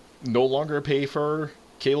no longer pay for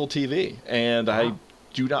cable TV, and I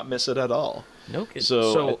do not miss it at all. No kidding.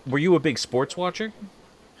 So, were you a big sports watcher?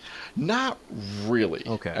 Not really.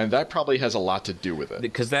 Okay. And that probably has a lot to do with it.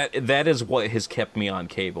 Because that is what has kept me on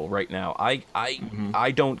cable right now.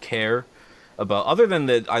 I don't care about, other than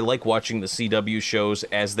that I like watching the CW shows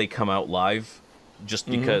as they come out live. Just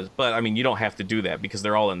because, but I mean, you don't have to do that because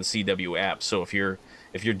they're all in the CW app. So if you're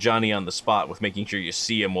Johnny on the spot with making sure you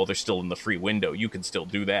see them while they're still in the free window, you can still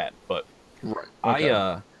do that. But right.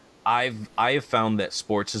 Okay. I have found that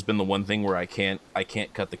sports has been the one thing where I can't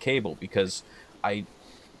cut the cable because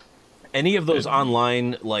any of those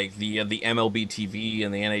online, like the MLB TV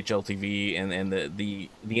and the NHL TV and the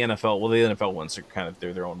NFL. Well, the NFL ones are kind of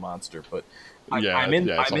they're their own monster, but I'm in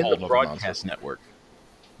the broadcast network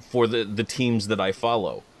for the teams that I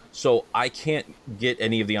follow. So I can't get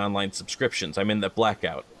any of the online subscriptions. I'm in that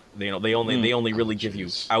blackout. They only really give you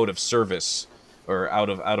out of service or out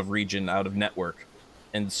of region, out of network.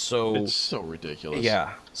 And so it's so ridiculous.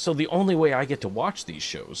 Yeah. So the only way I get to watch these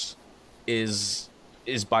shows is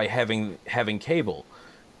by having cable.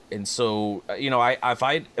 And so,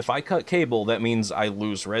 if I cut cable, that means I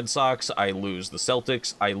lose Red Sox, I lose the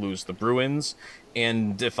Celtics, I lose the Bruins,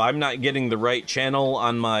 and if I'm not getting the right channel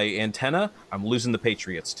on my antenna, I'm losing the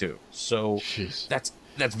Patriots too. So Jeez. that's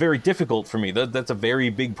very difficult for me. That's a very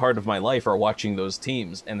big part of my life are watching those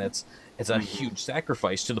teams, and it's a huge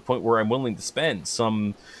sacrifice to the point where I'm willing to spend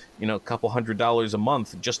some, couple $100 a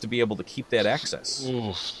month just to be able to keep that access.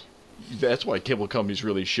 Oof. That's why cable companies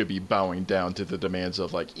really should be bowing down to the demands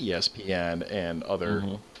of like ESPN and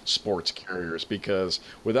other sports carriers, because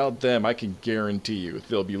without them, I can guarantee you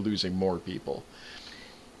they'll be losing more people.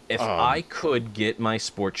 If I could get my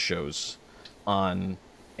sports shows on,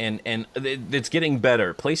 and it's getting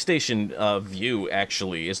better. PlayStation View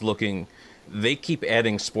actually is looking. They keep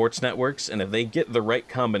adding sports networks, and if they get the right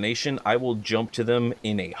combination, I will jump to them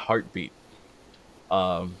in a heartbeat.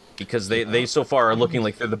 Because they so far are looking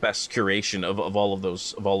like they're the best curation of all of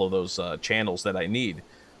those channels that I need.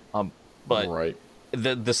 But right.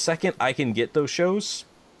 the second I can get those shows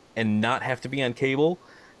and not have to be on cable,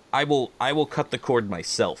 I will cut the cord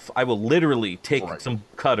myself. I will literally take some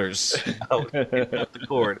cutters out and cut the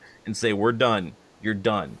cord and say, "We're done. You're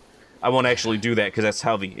done." I won't actually do that because that's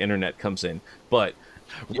how the internet comes in. But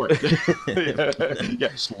yeah,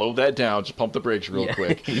 slow that down. Just pump the brakes real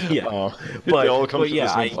quick. But all comes to the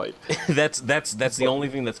same fight. That's the only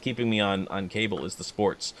thing that's keeping me on cable is the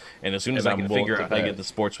sports. And as soon as I can figure out how to get the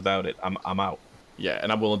sports without it, I'm out. Yeah,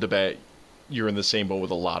 and I'm willing to bet you're in the same boat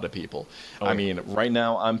with a lot of people. I mean, right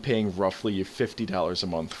now I'm paying roughly $50 a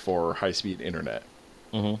month for high-speed internet.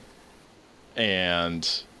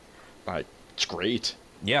 And it's great.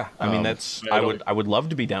 Yeah, I mean I would love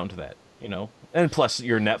to be down to that, And plus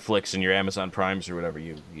your Netflix and your Amazon Primes or whatever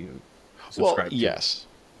you subscribe to. Yes.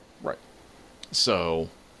 Right. So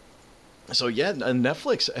yeah,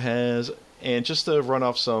 Netflix has, and just to run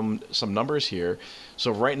off some numbers here.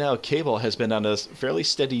 So right now cable has been on a fairly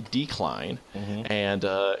steady decline, and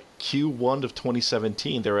Q1 of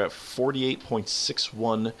 2017 they're at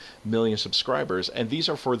 48.61 million subscribers, and these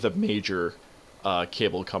are for the major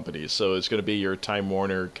cable companies. So it's going to be your Time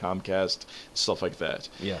Warner, Comcast, stuff like that.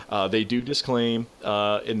 Yeah. They do disclaim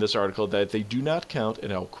in this article that they do not count,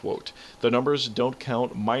 and I'll quote, "The numbers don't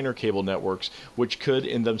count minor cable networks, which could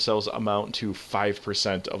in themselves amount to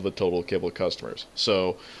 5% of the total cable customers."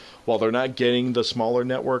 So while they're not getting the smaller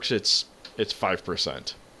networks, it's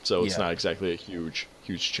 5%. So it's not exactly a huge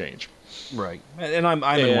change. Right. And I'm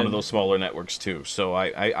in one of those smaller networks too. So I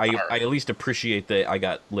at least appreciate that I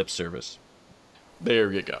got lip service.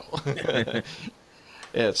 There you go.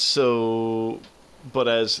 Yeah, so, but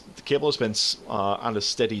as the cable has been on a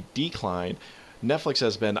steady decline, Netflix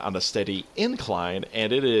has been on a steady incline,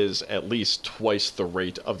 and it is at least twice the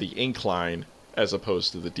rate of the incline as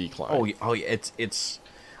opposed to the decline. Oh yeah, it's.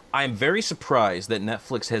 I'm very surprised that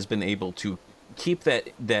Netflix has been able to keep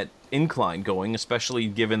that incline going, especially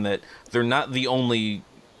given that they're not the only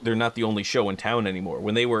show in town anymore.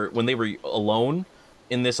 When they were alone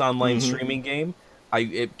in this online streaming game,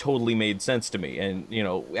 it totally made sense to me. And you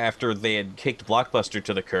know, after they had kicked Blockbuster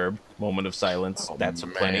to the curb, moment of silence. That's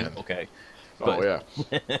plenty. Okay. But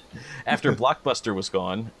after Blockbuster was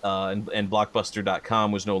gone, and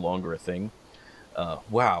Blockbuster.com was no longer a thing.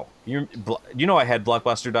 Wow, you know I had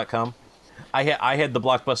Blockbuster.com. I had the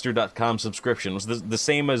Blockbuster.com subscription. It was the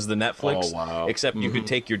same as the Netflix, except you could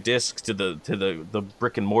take your discs to the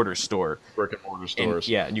brick and mortar store. And,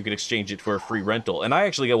 and you could exchange it for a free rental. And I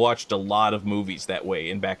actually watched a lot of movies that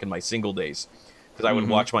way, and back in my single days, because I would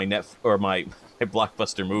watch my my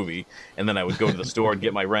Blockbuster movie, and then I would go to the store and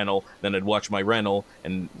get my rental. Then I'd watch my rental,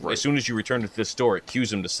 and as soon as you returned to the store, it cues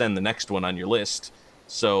them to send the next one on your list.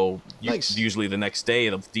 So usually the next day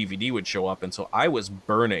the DVD would show up, and so I was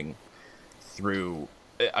burning through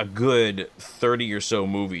a good 30 or so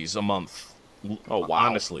movies a month. Oh wow!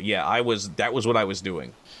 Honestly, yeah, that was what I was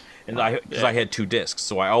doing, and because I had 2 discs,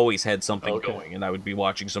 so I always had something going, and I would be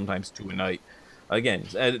watching sometimes 2 a night. Again,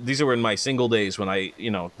 these were in my single days when I,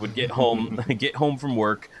 would get home, get home from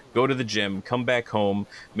work, go to the gym, come back home,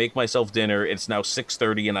 make myself dinner. It's now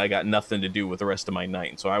 6:30, and I got nothing to do with the rest of my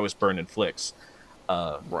night, so I was burning flicks.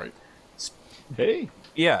 Right. Hey.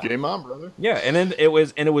 Yeah. Game on, brother. Yeah, and then it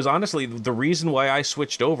was honestly the reason why I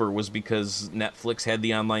switched over was because Netflix had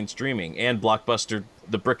the online streaming, and Blockbuster,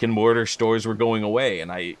 the brick and mortar stores were going away,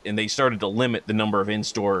 and they started to limit the number of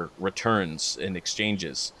in-store returns and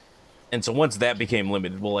exchanges. And so once that became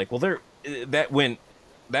limited,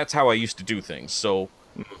 that's how I used to do things. So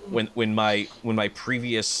when my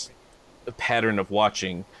previous pattern of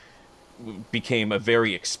watching became a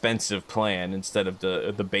very expensive plan instead of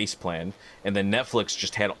the base plan, and then Netflix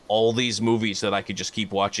just had all these movies that I could just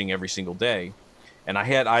keep watching every single day, and I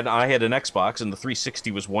had an Xbox, and the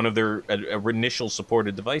 360 was one of their initial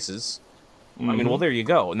supported devices. I mean, well, there you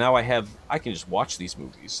go. Now I can just watch these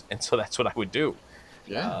movies, and so that's what I would do.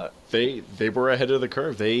 Yeah, they were ahead of the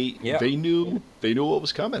curve. They knew what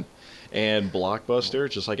was coming, and Blockbuster,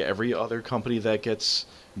 just like every other company that gets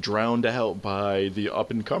drowned out by the up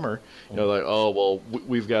and comer, like, oh well,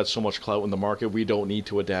 we've got so much clout in the market, we don't need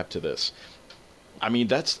to adapt to this. I mean,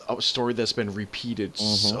 that's a story that's been repeated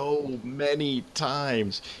so many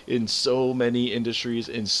times in so many industries,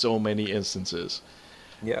 in so many instances.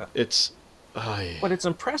 Yeah, but it's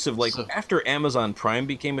impressive. Like, after Amazon Prime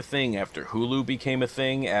became a thing, after Hulu became a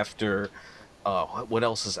thing, after what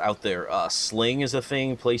else is out there? Sling is a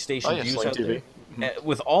thing. PlayStation View's out there.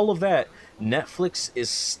 With all of that, Netflix is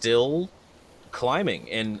still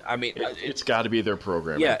climbing, and I mean, it's got to be their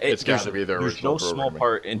programming. Yeah, it's got to be their original. There's no small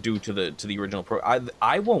part in due to the original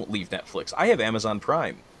I won't leave Netflix. I have Amazon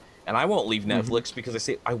Prime, and I won't leave Netflix because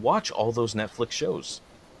I watch all those Netflix shows.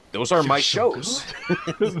 Those are my shows.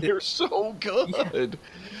 They're so good.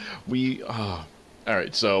 Yeah. All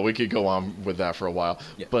right, so we could go on with that for a while.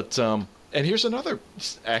 Yeah. But and here's another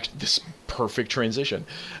this perfect transition.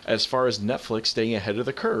 As far as Netflix staying ahead of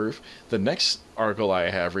the curve, the next article I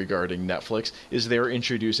have regarding Netflix is they're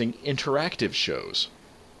introducing interactive shows.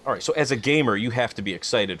 All right, so as a gamer, you have to be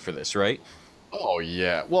excited for this, right? Oh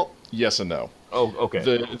yeah. Well, yes and no. Oh, okay.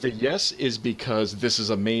 The yes is because this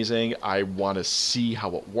is amazing. I want to see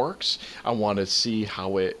how it works. I want to see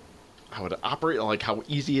how it operates, like how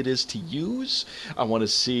easy it is to use. I want to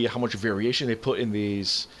see how much variation they put in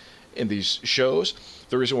these shows.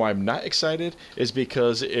 The reason why I'm not excited is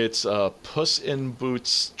because it's Puss in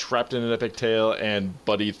Boots, Trapped in an Epic Tale, and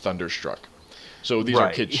Buddy Thunderstruck. So these are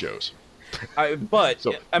kid shows. I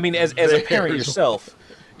mean, as a parent yourself,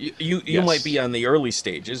 you might be on the early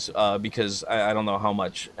stages because I don't know how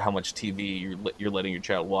much TV you're letting your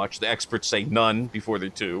child watch. The experts say none before they're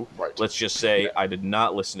 2. Right. Let's just say I did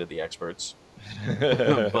not listen to the experts.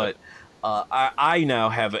 But I now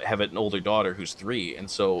have an older daughter who's 3, and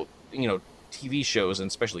so TV shows, and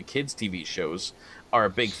especially kids' TV shows, are a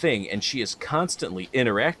big thing, and she is constantly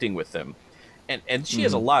interacting with them. And she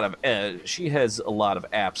has a lot of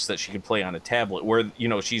apps that she can play on a tablet where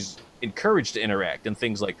she's encouraged to interact, and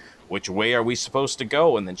things like, which way are we supposed to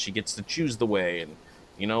go, and then she gets to choose the way, and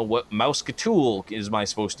what mouse tool is I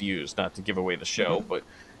supposed to use, not to give away the show, but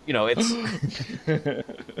it's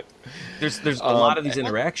there's a lot of these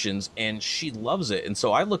interactions, and she loves it. And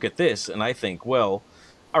so I look at this and I think, well,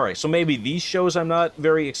 all right, so maybe these shows I'm not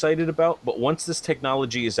very excited about, but once this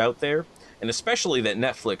technology is out there, and especially that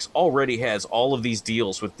Netflix already has all of these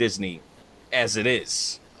deals with Disney as it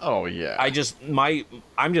is. Oh yeah. I'm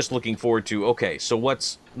just looking forward to, okay, so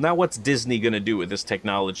what's Disney going to do with this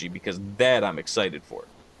technology, because that I'm excited for.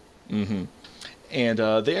 Mhm. And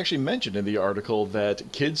they actually mentioned in the article that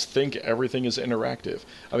kids think everything is interactive.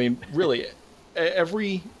 I mean, really,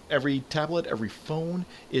 every tablet, every phone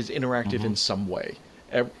is interactive in some way.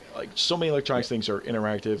 Like so many electronics things are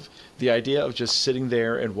interactive. The idea of just sitting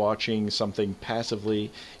there and watching something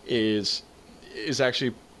passively is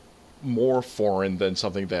actually more foreign than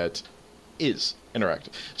something that is interactive.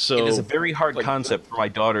 So It is a very hard like, concept for my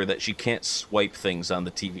daughter that she can't swipe things on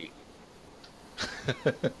the TV.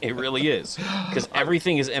 It really is, because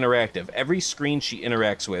everything is interactive. Every screen she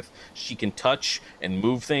interacts with, she can touch and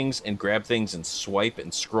move things and grab things and swipe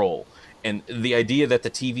and scroll. And the idea that the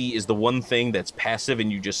TV is the one thing that's passive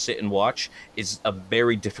and you just sit and watch is a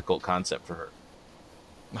very difficult concept for her.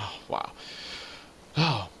 Oh, wow.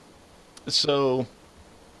 Oh, so,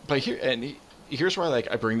 but here's where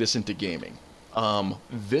I bring this into gaming.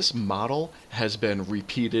 This model has been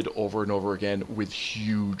repeated over and over again with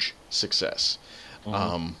huge success.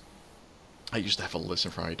 I used to have a list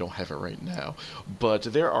in front of me. I don't have it right now, but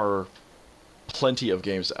there are plenty of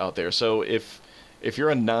games out there. So if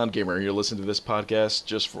you're a non-gamer and you're listening to this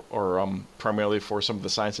podcast primarily for some of the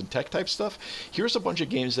science and tech type stuff, here's a bunch of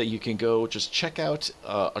games that you can go just check out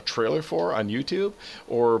a trailer for on YouTube,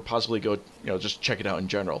 or possibly go just check it out in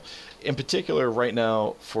general. In particular, right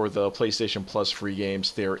now for the PlayStation Plus free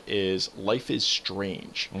games, there is Life is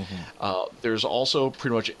Strange. There's also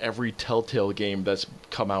pretty much every Telltale game that's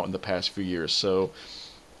come out in the past few years. So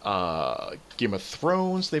Game of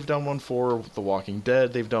Thrones, they've done one for. The Walking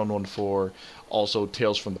Dead, they've done one for. Also,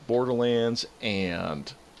 Tales from the Borderlands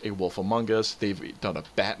and A Wolf Among Us. They've done a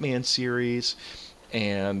Batman series,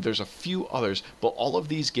 and there's a few others. But all of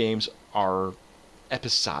these games are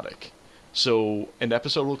episodic. So an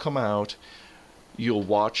episode will come out. You'll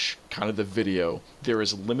watch kind of the video. There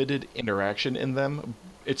is limited interaction in them.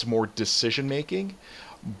 It's more decision making,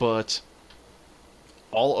 but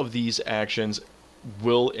all of these actions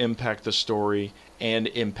will impact the story and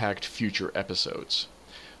impact future episodes.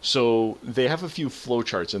 So they have a few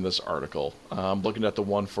flowcharts in this article. I'm looking at the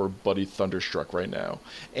one for Buddy Thunderstruck right now,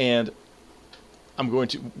 and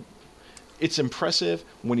it's impressive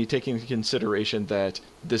when you take into consideration that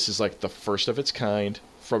this is like the first of its kind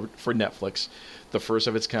for Netflix, the first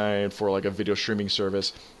of its kind for like a video streaming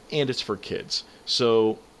service, and it's for kids.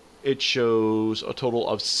 So it shows a total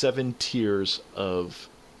of 7 tiers of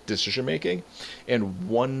decision making, and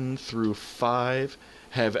 1 through 5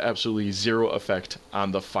 have absolutely zero effect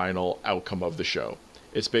on the final outcome of the show.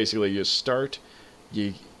 It's basically you start,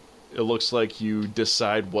 it looks like you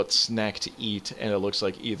decide what snack to eat, and it looks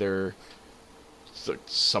like either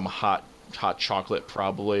some hot chocolate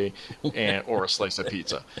probably, or a slice of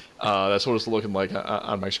pizza. That's what it's looking like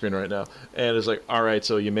on my screen right now. And it's like, all right,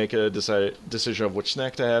 so you make a decision of which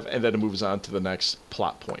snack to have, and then it moves on to the next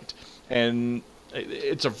plot point. And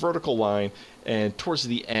it's a vertical line, and towards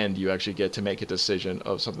the end you actually get to make a decision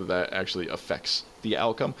of something that actually affects the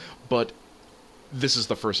outcome. But this is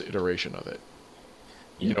the first iteration of it.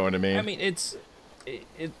 You know what I mean? I mean, it's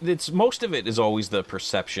most of it is always the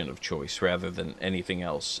perception of choice rather than anything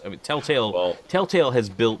else. I mean, Telltale has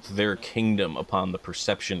built their kingdom upon the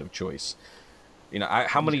perception of choice.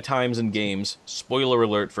 How many times in games, spoiler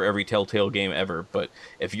alert for every Telltale game ever, but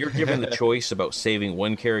if you're given the choice about saving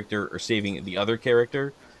one character or saving the other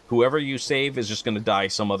character, whoever you save is just going to die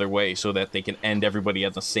some other way so that they can end everybody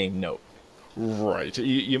at the same note. Right.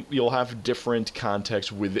 You'll have different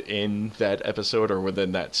context within that episode or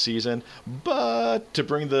within that season, but to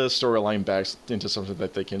bring the storyline back into something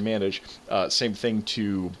that they can manage, same thing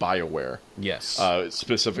to BioWare. Yes.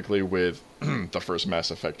 Specifically with the first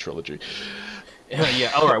Mass Effect trilogy.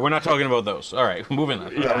 Yeah, all right, we're not talking about those. All right, moving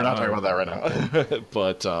on. Yeah, we're not talking about that right now.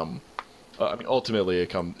 But I mean, ultimately,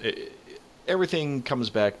 everything comes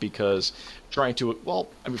back because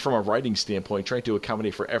from a writing standpoint, trying to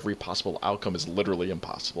accommodate for every possible outcome is literally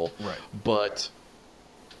impossible. Right. But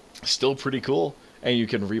still pretty cool, and you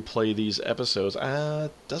can replay these episodes.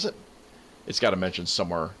 It's got to mention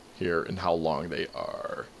somewhere here in how long they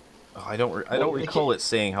are. Oh, I don't recall it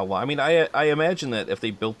saying how long. I mean, I imagine that if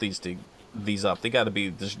they built these up, they got to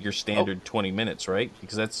be your standard 20 minutes, right?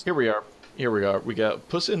 Because that's Here we are. We got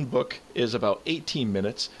Puss in Book is about 18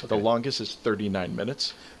 minutes. Okay. The longest is 39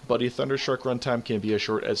 minutes. Buddy Thunderstruck runtime can be as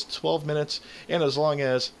short as 12 minutes, and as long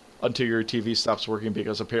as until your TV stops working,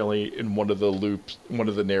 because apparently in one of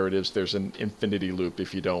the narratives, there's an infinity loop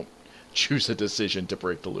if you don't choose a decision to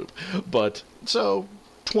break the loop. But so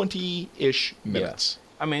 20-ish minutes. Yeah.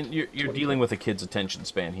 I mean, you're dealing with a kid's attention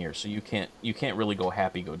span here, so you can't really go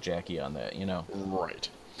Jackie on that, Right.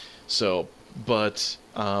 So, but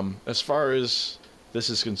as far as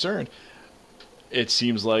this is concerned, it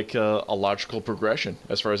seems like a logical progression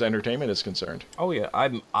as far as entertainment is concerned. Oh yeah,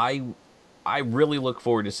 I really look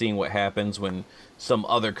forward to seeing what happens when some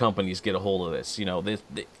other companies get a hold of this.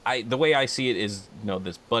 The way I see it is,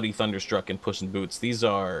 this Buddy Thunderstruck and Puss in Boots. These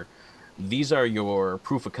are your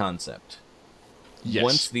proof of concept. Yes.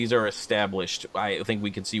 Once these are established, I think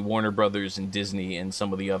we could see Warner Brothers and Disney and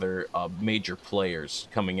some of the other major players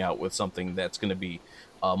coming out with something that's going to be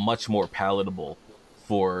much more palatable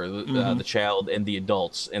for the child and the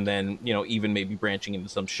adults, and then even maybe branching into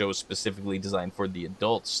some shows specifically designed for the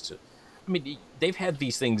adults. They've had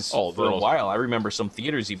these things for a while. I remember some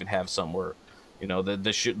theaters even have some where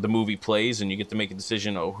the movie plays and you get to make a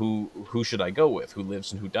decision. Oh, who should I go with? Who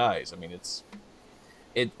lives and who dies?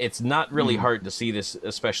 It's not really hard to see this,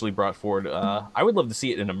 especially brought forward. I would love to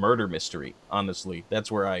see it in a murder mystery. Honestly,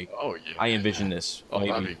 that's where I envision this. Oh,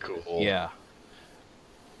 that'd be cool. Yeah.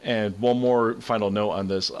 And one more final note on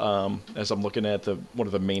this, as I'm looking at one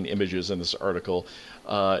of the main images in this article,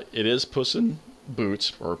 it is Puss in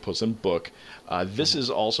Boots, or Puss in Book. This is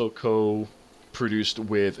also co-produced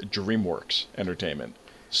with DreamWorks Entertainment.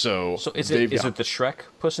 So is it the Shrek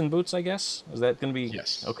Puss in Boots, I guess? Is that going to be...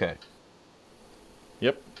 Yes. Okay.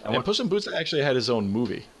 Yep. And Puss in Boots actually had his own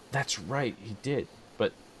movie. That's right, he did.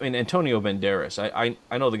 But, Antonio Banderas,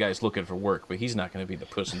 I know the guy's looking for work, but he's not going to be the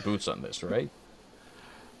Puss in Boots on this, right?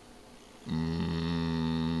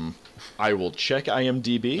 I will check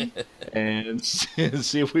IMDb and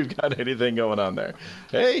see if we've got anything going on there.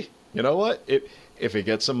 Hey, you know what? If it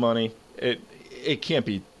gets some money, it can't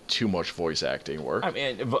be too much voice acting work.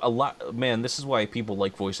 This is why people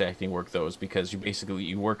like voice acting work, though, is because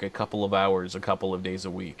you work a couple of hours, a couple of days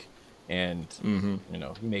a week, and you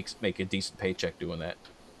make a decent paycheck doing that.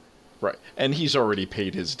 Right, and he's already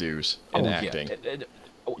paid his dues in acting. Yeah.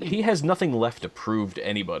 He has nothing left to prove to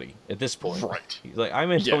anybody at this point. Right. He's like,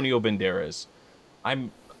 I'm Antonio Banderas.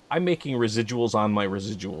 I'm making residuals on my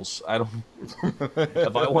residuals. I don't.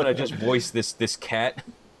 If I want to just voice this cat,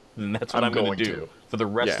 then that's what I'm going to do for the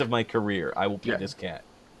rest of my career. I will be this cat.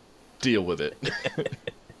 Deal with it.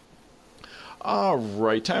 All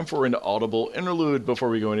right, time for an Audible interlude before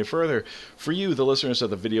we go any further. For you, the listeners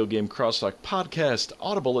of the Video Game Crosstalk podcast,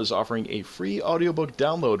 Audible is offering a free audiobook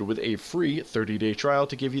download with a free 30-day trial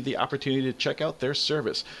to give you the opportunity to check out their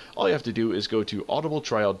service. All you have to do is go to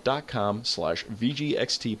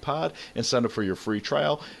audibletrial.com/VGXTpod and sign up for your free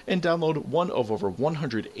trial and download one of over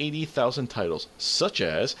 180,000 titles, such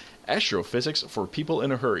as Astrophysics for People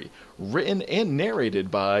in a Hurry, written and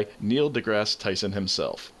narrated by Neil deGrasse Tyson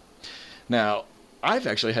himself. Now, I've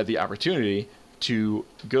actually had the opportunity to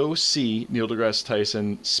go see Neil deGrasse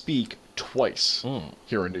Tyson speak twice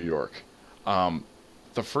here in New York.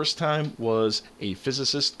 The first time was A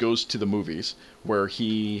Physicist Goes to the Movies, where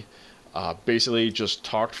he basically just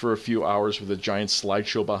talked for a few hours with a giant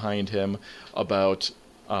slideshow behind him about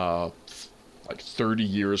 30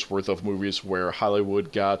 years worth of movies where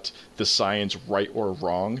Hollywood got the science right or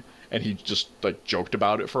wrong, and he just joked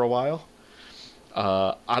about it for a while.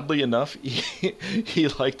 Oddly enough, he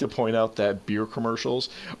liked to point out that beer commercials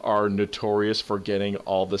are notorious for getting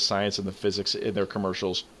all the science and the physics in their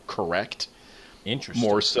commercials correct. Interesting.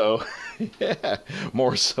 More so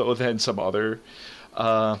than some other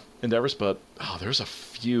endeavors. But there's a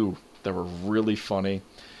few that were really funny.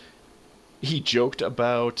 He joked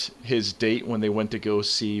about his date when they went to go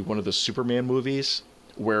see one of the Superman movies,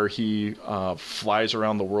 where he flies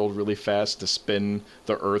around the world really fast to spin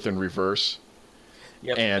the Earth in reverse.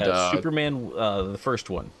 Yep. And Superman, the first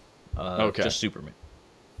one. Okay. Just Superman.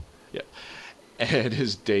 Yeah. And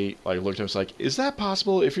his date looked at him and was like, is that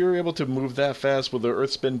possible? If you're able to move that fast, will the Earth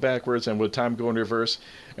spin backwards and would time go in reverse?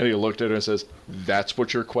 And he looked at her and says, that's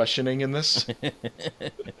what you're questioning in this?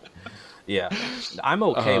 Yeah. I'm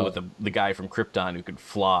okay with the guy from Krypton who could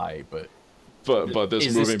fly, but this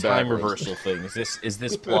is moving this time backwards. Reversal thing? Is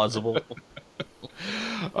this plausible?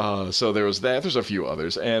 So there was that. There's a few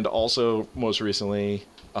others, and also most recently,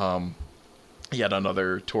 he had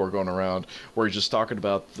another tour going around where he's just talking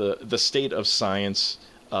about the state of science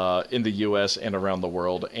in the U.S. and around the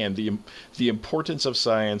world, and the importance of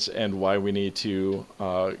science and why we need to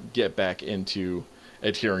get back into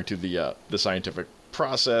adhering to the scientific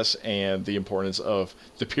process and the importance of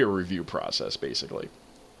the peer review process, basically.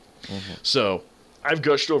 Mm-hmm. So I've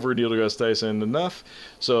gushed over Neil deGrasse Tyson enough.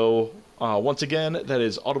 So once again, that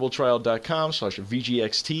is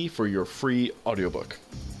audibletrial.com/VGXT for your free audiobook.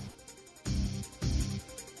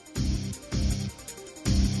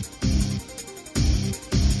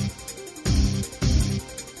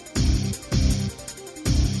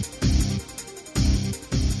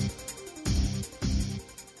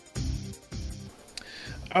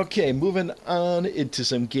 Okay, moving on into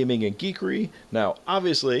some gaming and geekery. Now,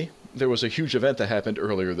 obviously, there was a huge event that happened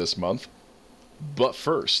earlier this month. But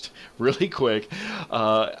first, really quick,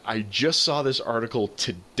 I just saw this article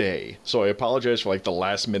today, so I apologize for like the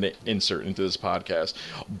last minute insert into this podcast.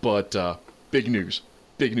 But big news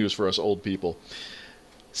for us old people.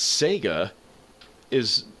 Sega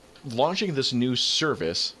is launching this new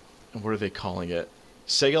service. What are they calling it?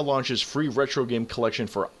 Sega launches free retro game collection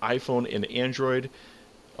for iPhone and Android.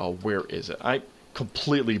 Where is it? I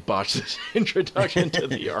completely botched this introduction to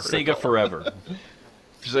the article. Sega Forever.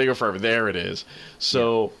 Sega Forever. There it is.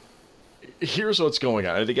 So here's what's going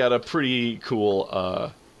on. They got a pretty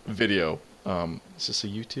cool video. Is this a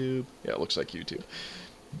YouTube? Yeah, it looks like YouTube.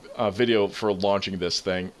 Video for launching this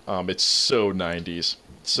thing. It's so 90s.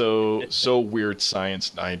 So weird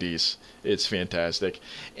science 90s. It's fantastic.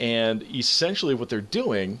 And essentially what they're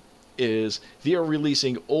doing is they are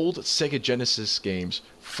releasing old Sega Genesis games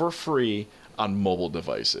for free on mobile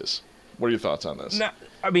devices. What are your thoughts on this? Now,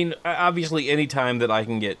 I mean, obviously, any time that I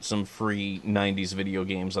can get some free 90s video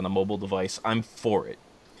games on a mobile device, I'm for it.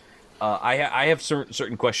 I have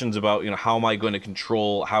certain questions about, how am I going to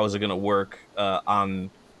control, how is it going to work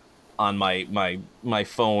on my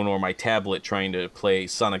phone or my tablet trying to play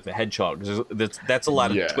Sonic the Hedgehog. That's a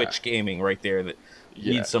lot of Twitch gaming right there that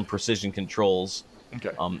needs some precision controls.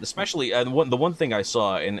 Okay. Especially the one thing I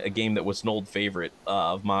saw in a game that was an old favorite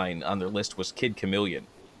of mine on their list was Kid Chameleon,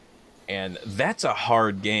 and that's a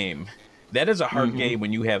hard game. That is a hard game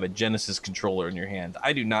when you have a Genesis controller in your hand.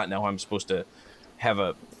 I do not know how I'm supposed to have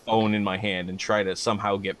a phone in my hand and try to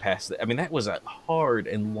somehow get past that. I mean, that was a hard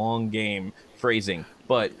and long game. Phrasing,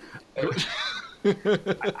 but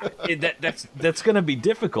that's going to be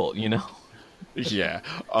difficult, Yeah.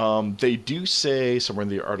 They do say somewhere in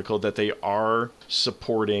the article that they are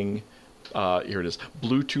supporting, here it is,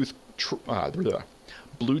 Bluetooth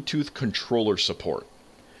controller support.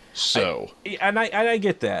 So, I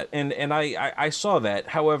get that, and I saw that.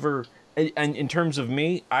 However, and in terms of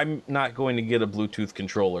me, I'm not going to get a Bluetooth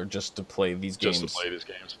controller just to play these games. Just to play these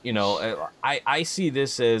games. I see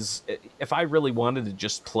this as, if I really wanted to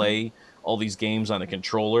just play all these games on a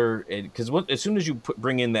controller, because as soon as you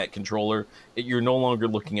bring in that controller, you're no longer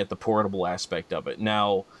looking at the portable aspect of it.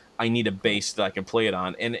 Now I need a base that I can play it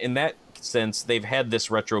on, and in that sense, they've had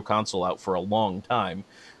this retro console out for a long time.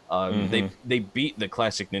 They beat the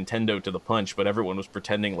classic Nintendo to the punch, but everyone was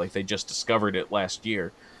pretending like they just discovered it last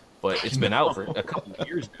year. But it's been out for a couple of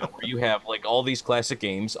years now, where you have like all these classic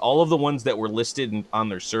games. All of the ones that were listed on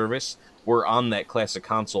their service were on that classic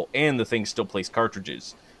console, and the thing still plays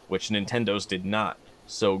cartridges, which Nintendo's did not.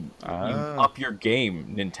 So you up your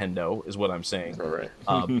game, Nintendo, is what I'm saying. All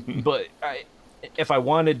right. But if I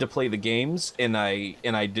wanted to play the games and I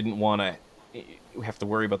didn't want to have to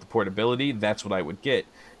worry about the portability, that's what I would get.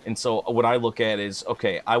 And so what I look at is,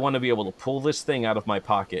 okay, I want to be able to pull this thing out of my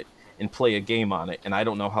pocket and play a game on it, and I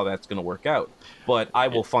don't know how that's going to work out. But I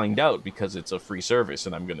will find out because it's a free service,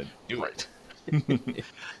 and I'm going to do it.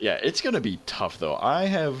 Yeah, it's going to be tough, though. I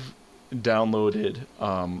have downloaded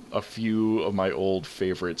a few of my old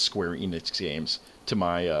favorite Square Enix games to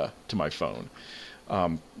my phone.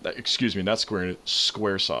 Excuse me, not Square Enix,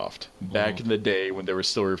 Squaresoft. Back in the day when they were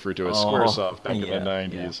still referred to as Squaresoft, back in the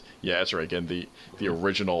 90s. Yeah, that's right. Again, the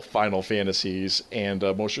original Final Fantasies and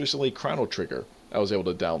most recently Chrono Trigger. I was able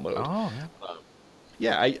to download.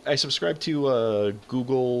 I subscribe to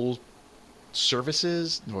Google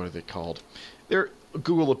services. What are they called? They're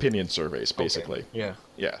Google opinion surveys, basically. Okay.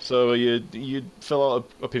 Yeah. So you fill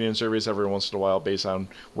out opinion surveys every once in a while based on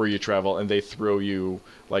where you travel, and they throw you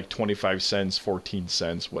like 25 cents, 14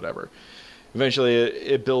 cents, whatever. Eventually,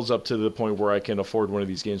 it builds up to the point where I can afford one of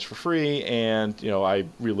these games for free, and I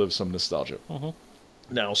relive some nostalgia.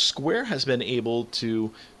 Now, Square has been able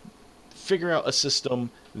to figure out a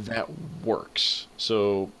system that works.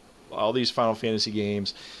 So all these Final Fantasy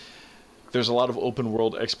games, there's a lot of open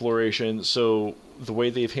world exploration. So the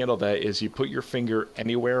way they've handled that is you put your finger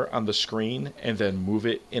anywhere on the screen and then move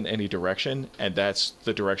it in any direction, and that's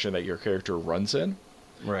the direction that your character runs in.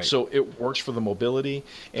 Right. So it works for the mobility,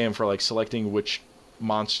 and for like selecting which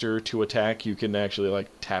monster to attack, you can actually like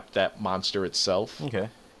tap that monster itself. Okay.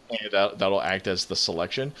 And that'll act as the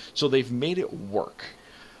selection. So they've made it work.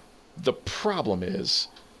 The problem is,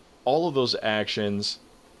 all of those actions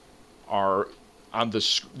are on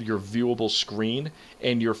your viewable screen,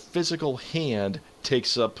 and your physical hand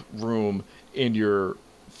takes up room in your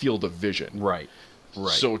field of vision. Right.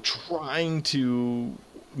 So trying to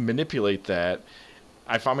manipulate that,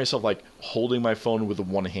 I find myself like holding my phone with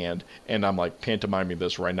one hand, and I'm like pantomiming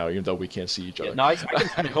this right now, even though we can't see each other. No, I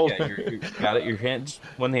can hold. You got it. Your hand,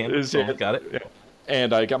 one hand. Got it. Yeah.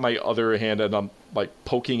 And I got my other hand, and I'm like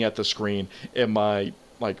poking at the screen, and my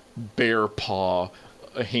like bare paw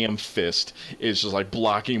a ham fist is just like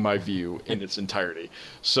blocking my view in its entirety.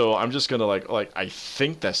 So I'm just gonna like I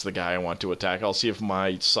think that's the guy I want to attack. I'll see if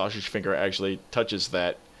my sausage finger actually touches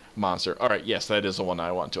that monster. All right, yes, that is the one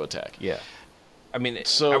I want to attack. Yeah. I mean,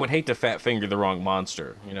 So- I would hate to fat finger the wrong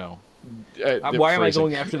monster, you know. Why am I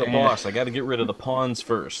going after the boss? I got to get rid of the pawns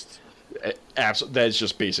first. Absolutely, that's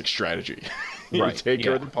just basic strategy. You Right, take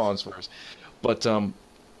care of yeah. the pawns first. But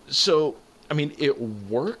so I mean, it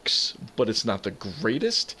works, but it's not the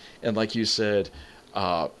greatest. And like you said,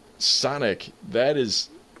 Sonic, that is,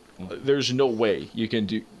 there's no way you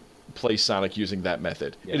can play Sonic using that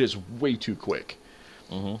method. Yeah. It is way too quick.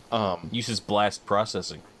 Uses blast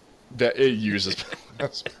processing. That it uses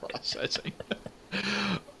blast processing.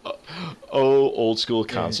 Oh, old school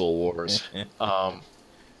console wars.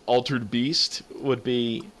 Altered Beast would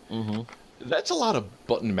be. That's a lot of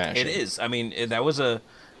button mashing. It is. I mean, that was a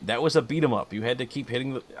beat 'em up. You had to keep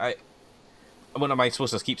hitting the. What am I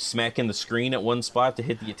supposed to keep smacking the screen at one spot to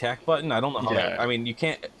hit the attack button? I don't know how. Yeah. I mean, you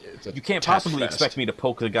can't tap possibly fest. expect me to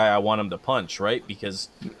poke the guy I want him to punch, right? Because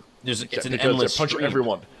it's an Because endless punch stream.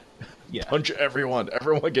 everyone. Yeah. Punch everyone.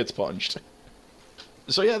 Everyone gets punched.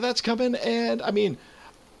 So yeah, that's coming, and I mean,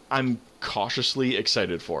 I'm cautiously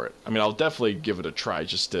excited for it. I mean, I'll definitely give it a try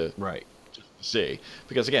just to Right. see,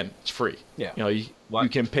 because again, it's free. Yeah. You know, you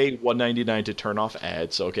can pay $1.99 to turn off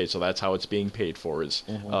ads. So okay, so that's how it's being paid for is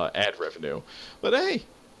ad revenue. But hey,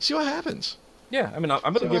 see what happens. Yeah, I mean, I'm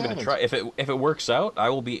See gonna what give it a try. If it works out, I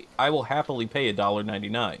will happily pay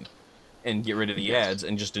 $1.99 and get rid of the ads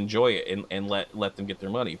and just enjoy it and let them get their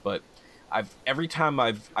money. But every time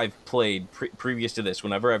I've played previous to this,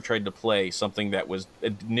 whenever I've tried to play something that was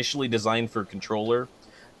initially designed for controller,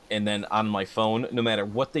 and then on my phone, no matter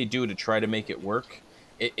what they do to try to make it work,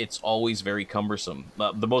 it's always very cumbersome.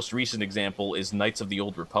 The most recent example is Knights of the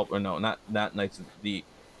Old Republic. Or no, not Knights of the.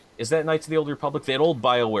 Is that Knights of the Old Republic? That old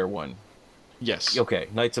BioWare one. Yes. Okay,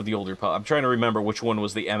 Knights of the Old Republic. I'm trying to remember which one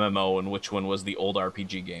was the MMO and which one was the old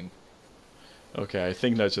RPG game. Okay, I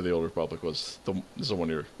think Knights of the Old Republic was the one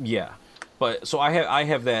you're. Yeah, but so I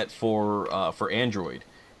have that for Android,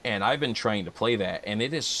 and I've been trying to play that, and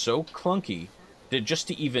it is so clunky that just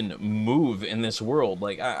to even move in this world,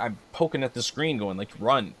 like I'm poking at the screen, going like,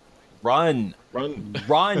 run. Why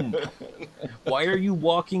are you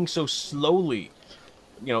walking so slowly?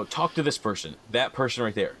 You know, talk to this person, that person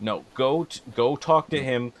right there. No, go talk to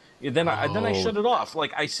him. Then I shut it off.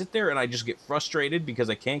 Like I sit there and I just get frustrated because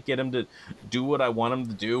I can't get him to do what I want him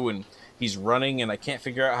to do, and he's running and I can't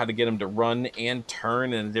figure out how to get him to run and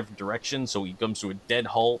turn in a different direction. So he comes to a dead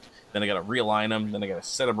halt. Then I got to realign him. Then I got to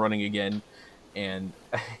set him running again, and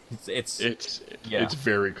It's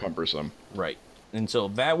very cumbersome. right. And so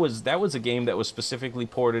that was a game that was specifically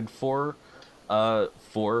ported for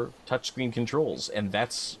touchscreen controls, and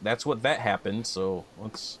that's what that happened. So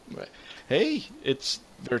let's. Hey,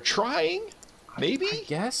 they're trying. Maybe. I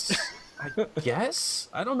guess.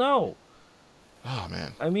 I don't know. Oh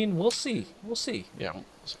man. I mean, we'll see. Yeah.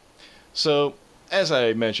 So, as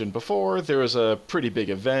I mentioned before, there was a pretty big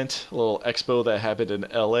event, a little expo that happened in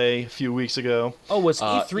LA a few weeks ago. Oh, was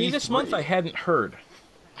E3 this E3. month? I hadn't heard.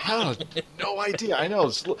 I had no idea. I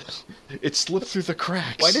know it slipped through the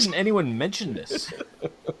cracks. Why didn't anyone mention this?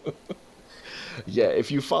 Yeah, if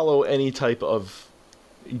you follow any type of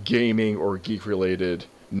gaming or geek-related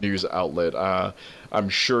news outlet, I'm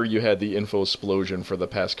sure you had the info explosion for the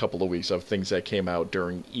past couple of weeks of things that came out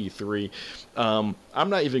during E3. I'm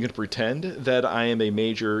not even going to pretend that I am a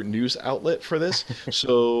major news outlet for this,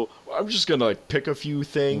 so I'm just going to pick a few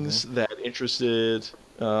things that interested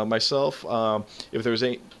myself. If there's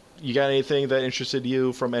you got anything that interested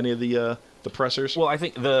you from any of the pressers? Well, I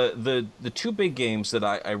think the two big games that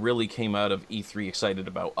I really came out of E3 excited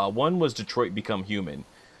about. One was Detroit Become Human.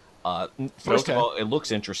 First of all, it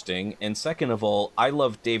looks interesting, and second of all, I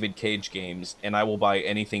love David Cage games, and I will buy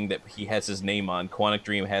anything that he has his name on. Quantic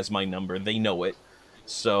Dream has my number; they know it.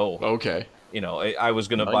 So Okay. you know, I was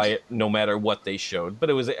going to buy it no matter what they showed,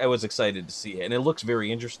 but I was excited to see it, and it looks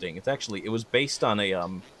very interesting. It was based on a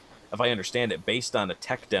if I understand it, based on a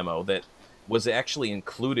tech demo that was actually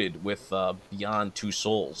included with Beyond Two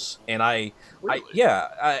Souls, and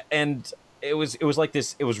and it was like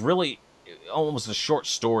this. It was really almost a short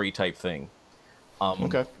story type thing.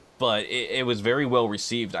 Okay. But it was very well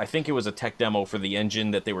received. I think it was a tech demo for the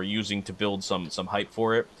engine that they were using to build some hype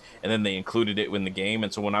for it, and then they included it in the game.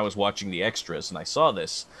 And so when I was watching the extras and I saw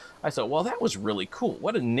this, I thought, well, that was really cool.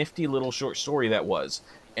 What a nifty little short story that was.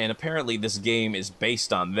 And apparently this game is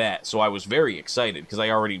based on that, so I was very excited because I'd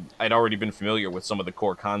already been familiar with some of the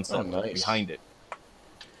core concepts behind it.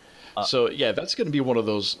 So yeah, that's going to be one of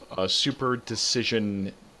those super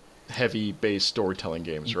decision heavy based storytelling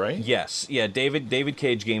games, right? Yes, yeah. David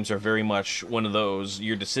Cage games are very much one of those.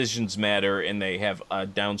 Your decisions matter, and they have a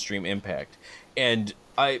downstream impact. And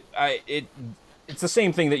it's the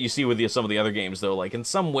same thing that you see with some of the other games, though. Like in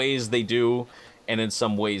some ways they do, and in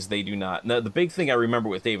some ways they do not. Now, the big thing I remember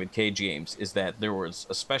with David Cage games is that there was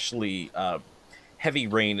especially Heavy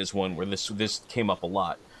Rain is one where this came up a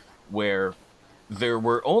lot, where there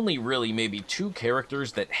were only really maybe 2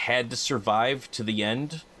 characters that had to survive to the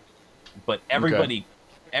end. But everybody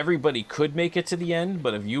could make it to the end.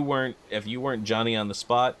 But if you weren't Johnny on the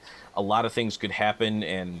spot, a lot of things could happen,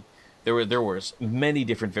 and there was many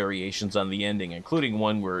different variations on the ending, including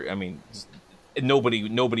one where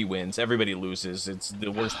nobody wins, everybody loses. It's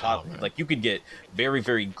the worst. Like you could get very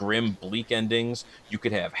very grim, bleak endings. You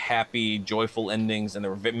could have happy, joyful endings, and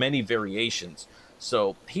there were many variations.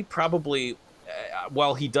 So he probably,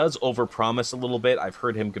 while he does overpromise a little bit, I've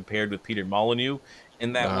heard him compared with Peter Molyneux.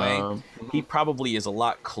 In that way, he probably is a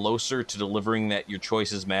lot closer to delivering that your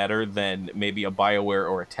choices matter than maybe a BioWare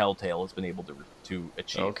or a Telltale has been able to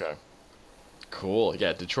achieve. Okay. Cool.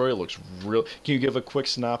 Yeah, Detroit looks real. Can you give a quick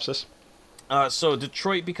synopsis? So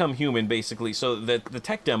Detroit Become Human, basically. So the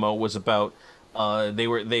tech demo was about they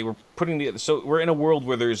were putting together. So we're in a world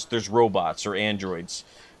where there's robots or androids,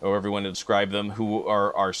 or however you want to describe them, who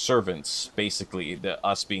are our servants, basically.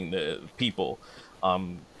 Us being the people.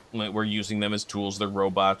 We're using them as tools. They're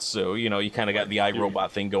robots, so you kind of got the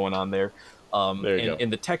iRobot thing going on there. There you go. In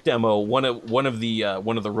the tech demo, one of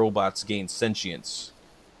the robots gains sentience.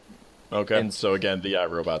 Okay. And so again, the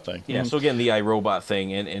iRobot thing. Yeah. So again, the iRobot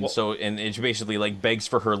thing, and it basically like begs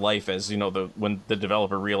for her life as when the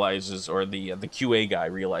developer realizes, or the QA guy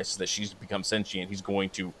realizes that she's become sentient, he's going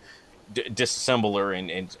to disassemble her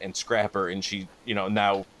and scrap her, and she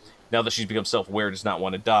now that she's become self-aware does not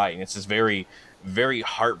want to die, and it's this very very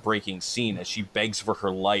heartbreaking scene as she begs for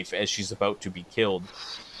her life as she's about to be killed.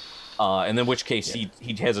 And in which case he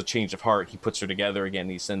has a change of heart. He puts her together again.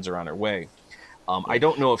 And he sends her on her way. I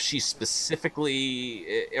don't know if she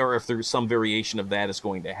specifically, or if there's some variation of that is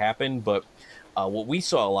going to happen, but what we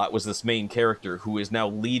saw a lot was this main character who is now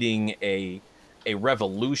leading a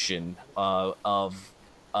revolution of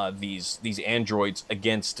these androids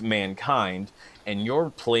against mankind, and you're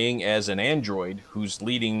playing as an android who's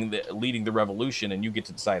leading the revolution, and you get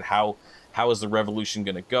to decide how is the revolution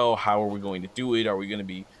going to go? How are we going to do it? Are we going to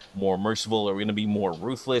be more merciful? Are we going to be more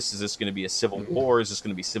ruthless? Is this going to be a civil war? Is this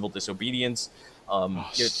going to be civil disobedience?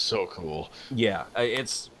 It's so cool. Yeah,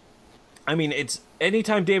 it's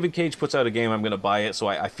anytime David Cage puts out a game, I'm going to buy it. So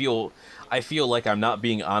I feel like I'm not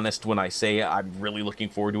being honest when I say I'm really looking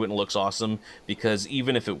forward to it and it looks awesome, because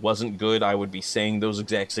even if it wasn't good, I would be saying those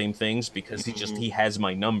exact same things, because he has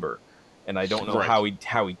my number, and I don't know how he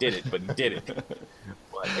did it, but he did it.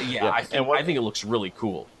 But I think it looks really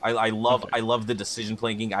cool. I love the decision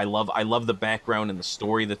making. I love the background and the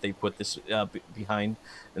story that they put this behind,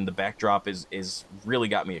 and the backdrop is really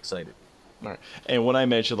got me excited. All right. And when I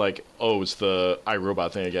mentioned it's the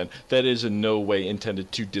iRobot thing again, that is in no way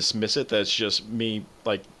intended to dismiss it. That's just me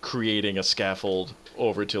creating a scaffold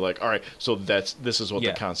over to all right, so this is what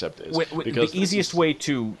the concept is. Because the easiest way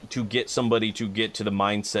to get somebody to get to the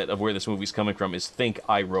mindset of where this movie's coming from is think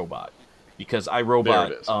iRobot, because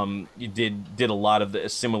iRobot did a lot of the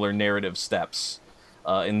similar narrative steps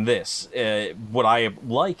in this. What I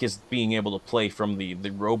like is being able to play from the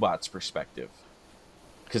robot's perspective.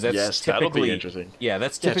 Because that's typically, that'll be interesting. Yeah,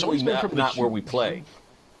 that's typically not where we play.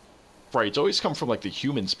 Right, it's always come from the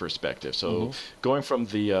human's perspective. So going from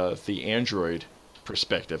the android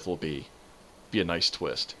perspective will be a nice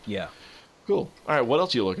twist. Yeah. Cool. All right, what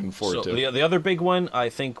else are you looking forward to? The other big one I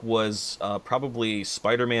think was probably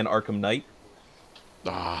Spider-Man: Arkham Knight.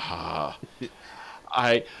 I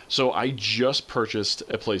just purchased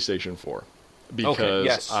a PlayStation 4. Because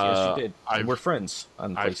yes, you did. We're friends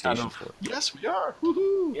on PlayStation 4. Yes, we are.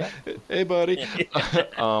 Woohoo! Yeah. Hey, buddy.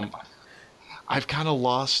 I've kind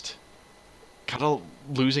of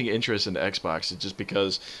losing interest in Xbox, just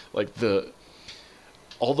because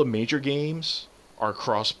all the major games are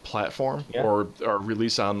cross-platform or are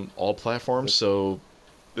released on all platforms, so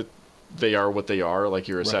they are what they are. Like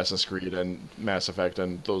your Assassin's Creed and Mass Effect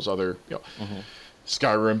and those other,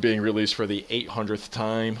 Skyrim being released for the 800th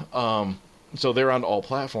time. So they're on all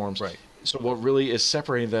platforms. Right. So what really is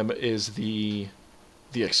separating them is the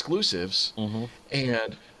exclusives,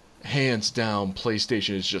 and hands down,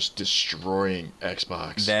 PlayStation is just destroying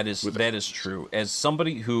Xbox. That is true. As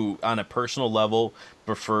somebody who, on a personal level,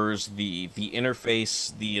 prefers the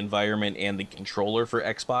interface, the environment, and the controller for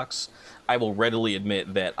Xbox, I will readily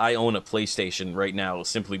admit that I own a PlayStation right now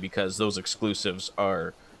simply because those exclusives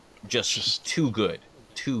are just too good.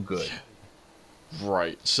 too good.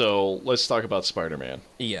 Right. So let's talk about Spider-Man.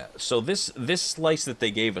 Yeah. So this slice that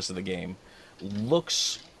they gave us of the game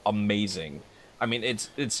looks amazing. I mean,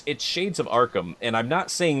 it's shades of Arkham, and I'm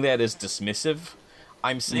not saying that as dismissive.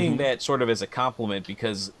 I'm saying that sort of as a compliment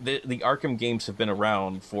because the Arkham games have been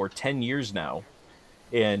around for 10 years now,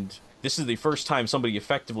 and this is the first time somebody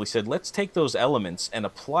effectively said, let's take those elements and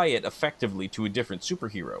apply it effectively to a different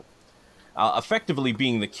superhero. Effectively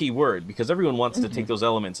being the key word, because everyone wants to take those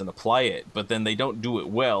elements and apply it, but then they don't do it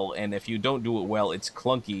well, and if you don't do it well, it's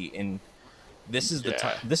clunky. And this is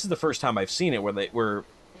this is the first time I've seen it where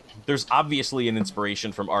there's obviously an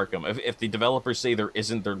inspiration from Arkham. If the developers say there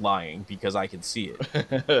isn't, they're lying, because I can see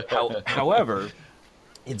it. However,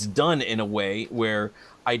 it's done in a way where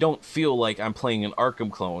I don't feel like I'm playing an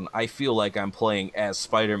Arkham clone. I feel like I'm playing as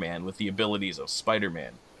Spider-Man with the abilities of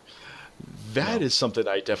Spider-Man. That is something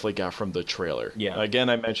I definitely got from the trailer. Yeah. Again,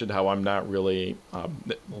 I mentioned how I'm not really,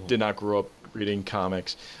 did not grow up reading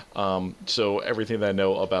comics. So everything that I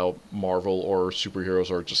know about Marvel or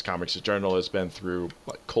superheroes or just comics in general has been through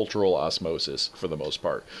like cultural osmosis for the most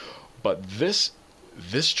part. But this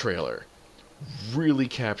trailer really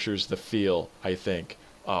captures the feel, I think,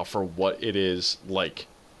 for what it is like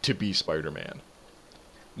to be Spider-Man.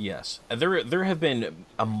 Yes. There have been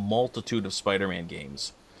a multitude of Spider-Man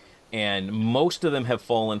games, and most of them have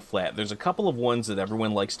fallen flat. There's a couple of ones that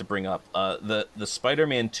everyone likes to bring up. The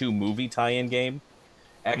Spider-Man 2 movie tie-in game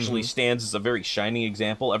actually stands as a very shining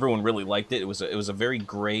example. Everyone really liked it. It was a very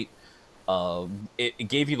great. It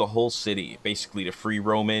gave you the whole city basically to free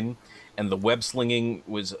roam in, and the web slinging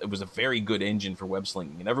was a very good engine for web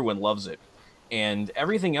slinging, and everyone loves it. And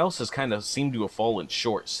everything else has kind of seemed to have fallen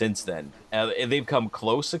short since then. They've come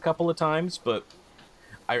close a couple of times, but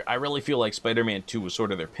I really feel like Spider-Man 2 was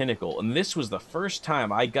sort of their pinnacle. And this was the first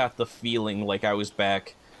time I got the feeling like I was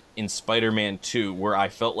back in Spider-Man 2, where I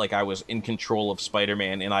felt like I was in control of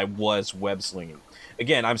Spider-Man and I was web-slinging.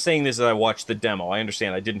 Again, I'm saying this as I watched the demo. I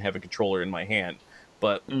understand I didn't have a controller in my hand,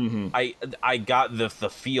 but I got the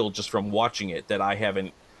feel just from watching it that I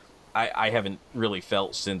haven't really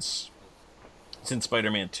felt since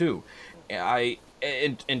Spider-Man 2.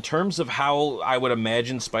 In terms of how I would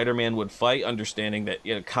imagine Spider-Man would fight, understanding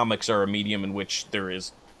that comics are a medium in which there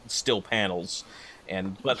is still panels,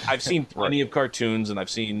 but I've seen plenty of cartoons, and I've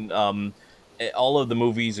seen all of the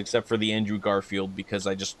movies except for the Andrew Garfield, because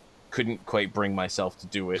I just couldn't quite bring myself to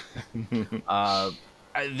do it.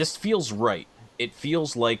 This feels right. It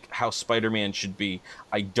feels like how Spider-Man should be.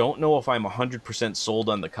 I don't know if I'm 100% sold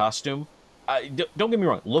on the costume. Don't get me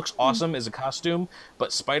wrong, looks awesome as a costume,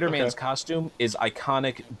 but Spider-Man's costume is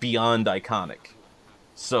iconic beyond iconic.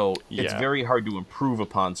 So it's very hard to improve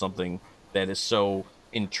upon something that is so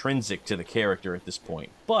intrinsic to the character at this point.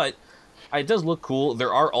 But it does look cool.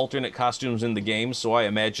 There are alternate costumes in the game, so I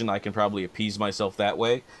imagine I can probably appease myself that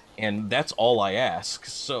way, and that's all I ask.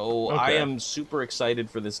 So I am super excited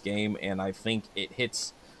for this game, and I think it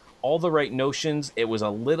hits all the right notions. It was a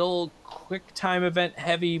little quick time event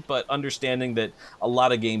heavy, but understanding that a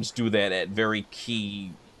lot of games do that at very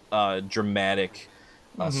key dramatic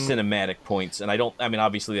cinematic points, and I mean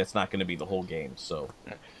obviously that's not going to be the whole game. So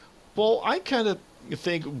well, I kind of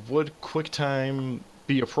think, would QuickTime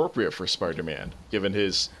be appropriate for Spider-Man given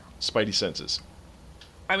his spidey senses?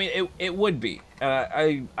 I mean it would be.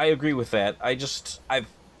 I agree with that. I've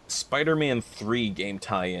Spider-Man 3 game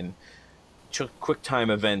tie-in took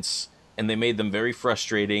QuickTime events and they made them very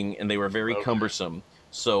frustrating, and they were very cumbersome.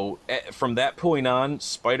 So from that point on,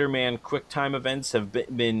 Spider-Man QuickTime events have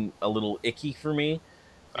been a little icky for me,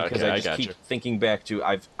 because I just keep thinking back to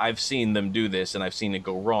I've seen them do this and I've seen it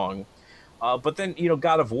go wrong. But then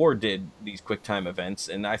God of War did these QuickTime events,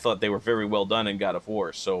 and I thought they were very well done in God of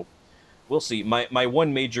War. So we'll see. My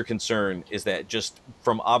one major concern is that, just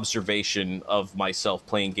from observation of myself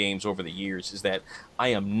playing games over the years, is that I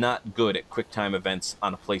am not good at QuickTime events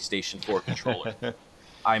on a PlayStation 4 controller.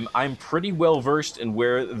 I'm pretty well versed in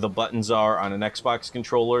where the buttons are on an Xbox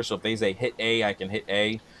controller, so if they say hit A, I can hit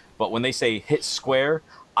A. But when they say hit square,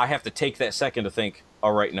 I have to take that second to think,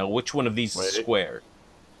 all right, now which one of these is square?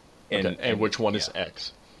 And which one is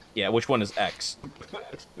X? Yeah, which one is X?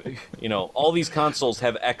 All these consoles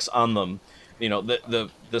have X on them. The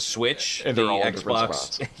Switch, and the all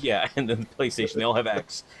Xbox, yeah, and the PlayStation, they all have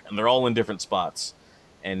X, and they're all in different spots,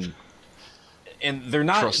 and they're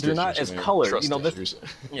not as colored.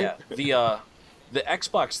 Yeah, the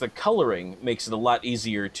Xbox, the coloring makes it a lot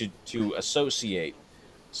easier to associate.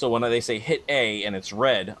 So when they say hit A and it's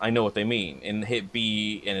red, I know what they mean, and hit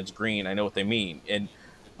B and it's green, I know what they mean,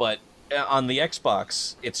 but on the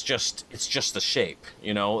Xbox, it's just the shape,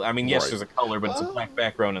 you know. I mean, yes, Right. there's a color, but it's a black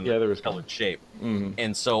background and there a is colored shape, Mhm.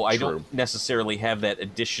 and so I True. don't necessarily have that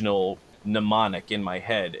additional mnemonic in my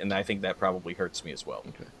head, and I think that probably hurts me as well.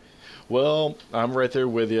 Well, I'm right there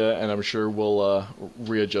with you, and I'm sure we'll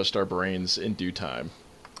readjust our brains in due time.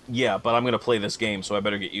 Yeah, but I'm gonna play this game, so I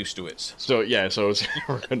better get used to it. So yeah,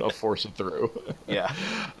 we're gonna force it through. Yeah.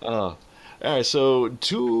 All right, so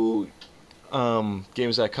two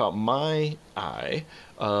games that caught my eye.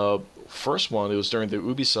 First one, it was during the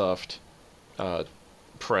Ubisoft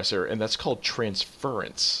presser, and that's called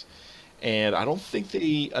Transference. And I don't think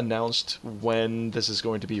they announced when this is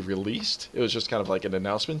going to be released. It was just kind of like an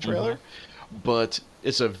announcement trailer. But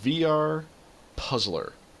it's a VR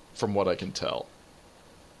puzzler, from what I can tell.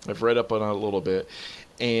 I've read up on it a little bit,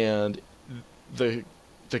 and the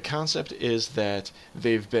concept is that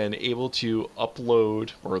they've been able to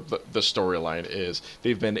upload, or the storyline is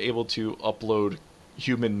they've been able to upload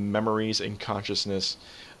human memories and consciousness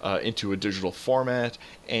into a digital format,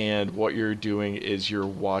 and what you're doing is you're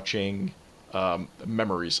watching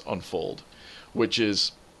memories unfold, which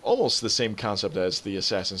is almost the same concept as the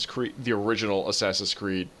original Assassin's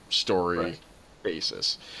Creed story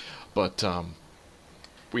basis. But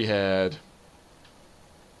we had,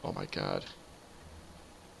 oh my God,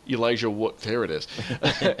 Elijah Wood. There it is.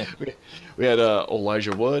 we had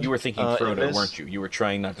Elijah Wood. You were thinking Frodo, weren't you? You were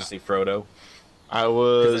trying not to say Frodo. I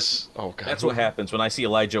was. Oh God. That's what happens when I see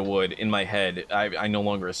Elijah Wood in my head. I no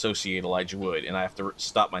longer associate Elijah Wood, and I have to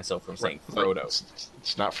stop myself from saying Frodo.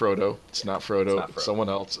 It's not Frodo. It's not Frodo. It's someone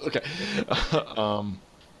else. Okay.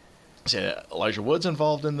 So yeah, Elijah Wood's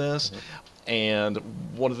involved in this, and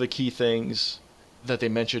one of the key things that they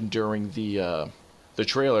mentioned during the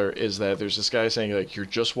trailer is that there's this guy saying, like, you're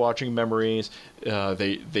just watching memories.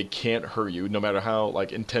 They can't hurt you, no matter how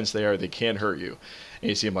like intense they are. They can't hurt you. And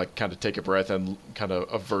you see him like kind of take a breath and kind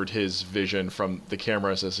of avert his vision from the camera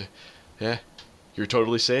and says, "Yeah, you're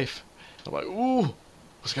totally safe." I'm like, "Ooh,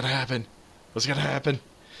 what's gonna happen? What's gonna happen?"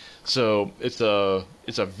 So it's a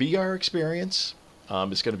VR experience.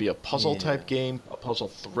 It's going to be a puzzle type game, a puzzle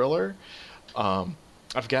thriller.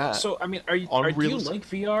 I've got. So I mean, do you like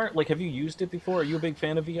VR? Like, have you used it before? Are you a big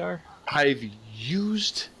fan of VR? I've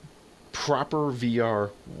used proper VR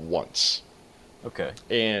once. Okay.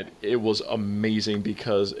 And it was amazing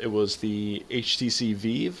because it was the HTC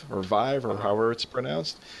Vive or Vive or however it's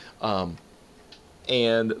pronounced, and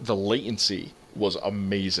the latency was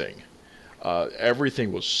amazing.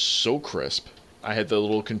 Everything was so crisp. I had the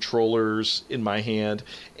little controllers in my hand,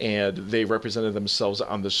 and they represented themselves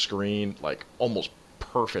on the screen like almost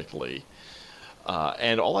perfectly.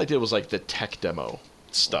 And all I did was like the tech demo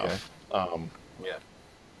stuff. Okay. Yeah.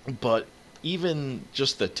 But even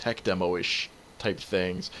just the tech demo-ish type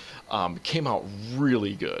things came out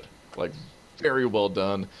really good, like very well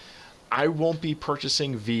done. I won't be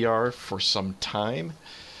purchasing VR for some time.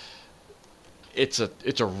 It's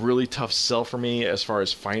a really tough sell for me as far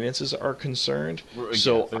as finances are concerned. Yeah,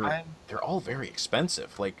 so they're all very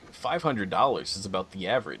expensive. Like $500 is about the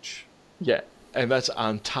average. Yeah, and that's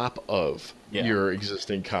on top of your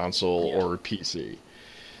existing console or PC.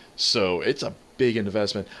 So it's a big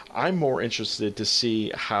investment. I'm more interested to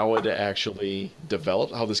see how it actually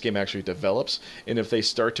develops, how this game actually develops, and if they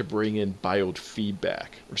start to bring in biofeedback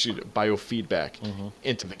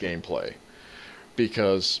into the gameplay.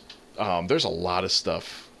 Because there's a lot of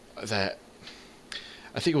stuff that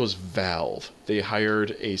I think it was Valve. They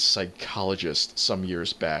hired a psychologist some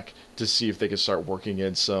years back to see if they could start working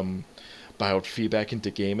in some biofeedback into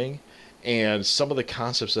gaming. And some of the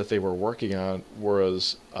concepts that they were working on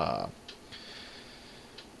was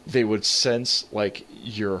they would sense like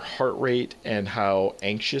your heart rate and how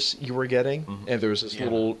anxious you were getting. Mm-hmm. And there was this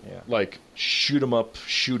little like shoot 'em up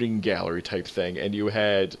shooting gallery type thing, and you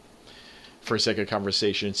had, for sake of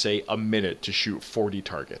conversation, say a minute to shoot 40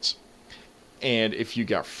 targets. And if you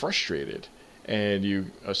got frustrated and you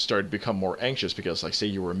started to become more anxious because, like, say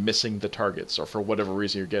you were missing the targets or for whatever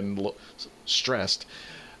reason you're getting stressed,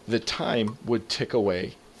 the time would tick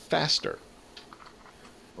away faster.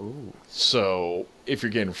 Ooh. So if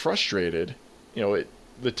you're getting frustrated,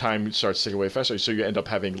 the time starts ticking away faster, so you end up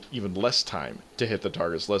having even less time to hit the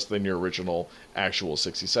targets, less than your original actual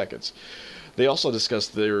 60 seconds. They also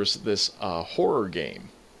discussed there's this horror game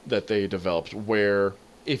that they developed where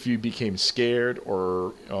if you became scared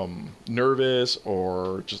or nervous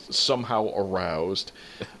or just somehow aroused,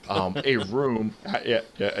 a room... Yeah,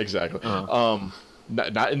 exactly. Uh-huh.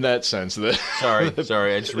 Not in that sense. Sorry,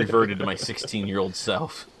 I just reverted to my 16-year-old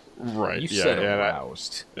self. Right. You said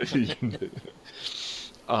aroused.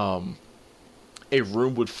 A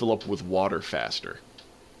room would fill up with water faster.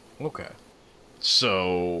 Okay.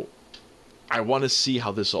 So I want to see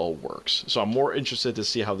how this all works. So I'm more interested to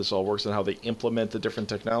see how this all works and how they implement the different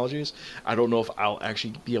technologies. I don't know if I'll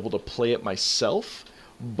actually be able to play it myself,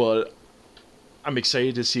 but I'm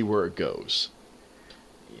excited to see where it goes.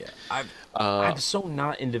 Yeah, I'm so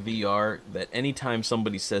not into VR that anytime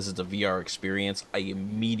somebody says it's a VR experience, I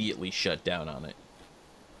immediately shut down on it.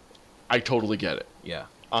 I totally get it. Yeah.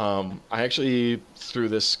 I actually threw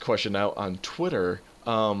this question out on Twitter,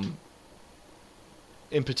 in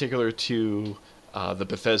particular to the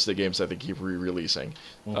Bethesda games I think he's re-releasing,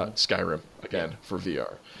 Skyrim again for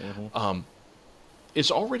VR. It's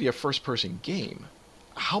already a first-person game.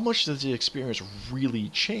 How much does the experience really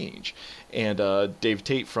change? And Dave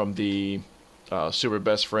Tate from the Super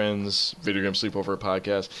Best Friends Video Game Sleepover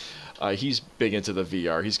podcast, he's big into the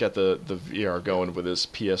VR. He's got the VR going with his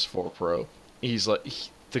PS4 Pro. He's like,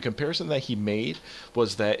 the comparison that he made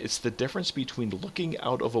was that it's the difference between looking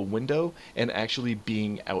out of a window and actually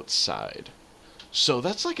being outside. So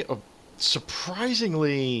that's like a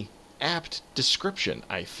surprisingly apt description,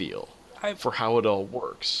 I feel, for how it all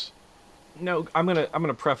works. No, I'm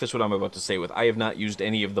gonna preface what I'm about to say with I have not used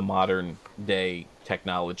any of the modern day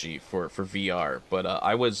technology for VR, but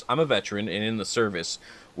I'm a veteran, and in the service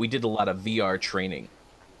we did a lot of VR training.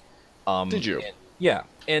 Did you? Yeah,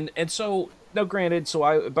 and so now granted, so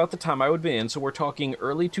I about the time I would be in, so we're talking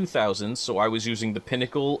early 2000s, so I was using the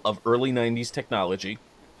pinnacle of early 90s technology,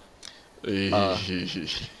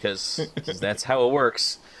 because that's how it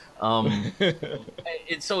works.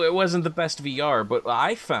 So it wasn't the best VR, but what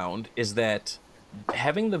I found is that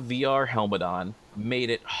having the VR helmet on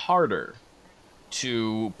made it harder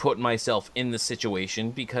to put myself in the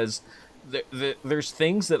situation, because there's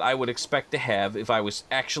things that I would expect to have if I was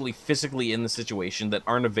actually physically in the situation that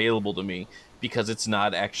aren't available to me because I'm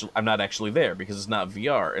not actually there because it's not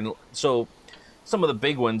VR. And so some of the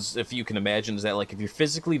big ones, if you can imagine, is that like if you're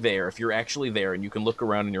physically there, if you're actually there and you can look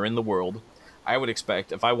around and you're in the world, I would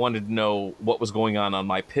expect if I wanted to know what was going on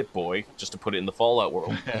my Pip-Boy, just to put it in the Fallout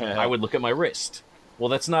world, I would look at my wrist. Well,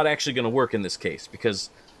 that's not actually going to work in this case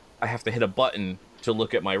because I have to hit a button to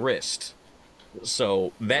look at my wrist.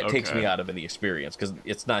 So that takes me out of the experience, because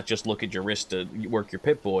it's not just look at your wrist to work your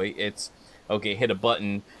Pip-Boy. It's, okay, hit a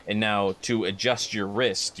button, and now to adjust your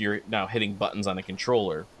wrist, you're now hitting buttons on a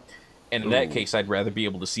controller. And in that case, I'd rather be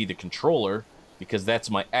able to see the controller, because that's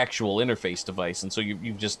my actual interface device. And so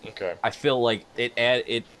you've just, I feel like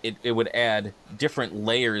it would add different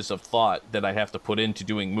layers of thought that I have to put into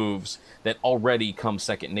doing moves that already come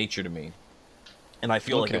second nature to me. And I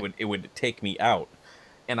feel like it would take me out.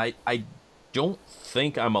 And I don't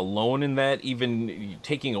think I'm alone in that, even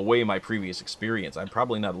taking away my previous experience. I'm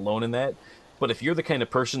probably not alone in that. But if you're the kind of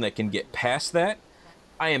person that can get past that,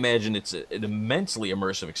 I imagine it's an immensely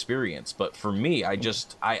immersive experience. But for me, I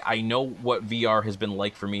know what VR has been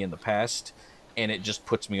like for me in the past, and it just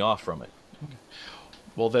puts me off from it.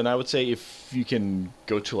 Well, then I would say if you can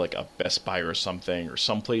go to like a Best Buy or something, or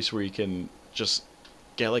someplace where you can just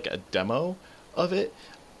get like a demo of it,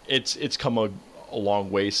 it's come a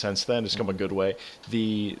long way since then. It's come a good way.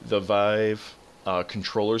 The Vive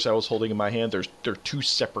controllers I was holding in my hand, they're two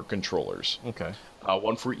separate controllers. Okay.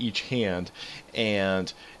 One for each hand,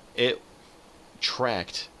 and it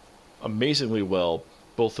tracked amazingly well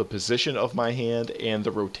both the position of my hand and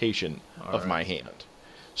the rotation of my hand.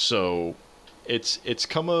 So it's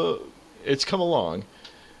come along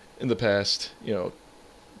in the past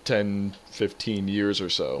 10, 15 years or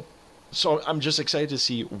so. So I'm just excited to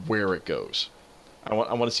see where it goes. I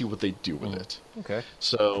want to see what they do with it. Okay.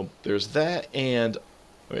 So there's that, and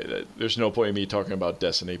there's no point in me talking about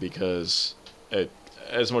Destiny because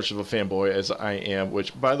as much of a fanboy as I am,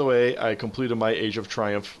 which, by the way, I completed my Age of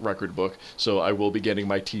Triumph record book, so I will be getting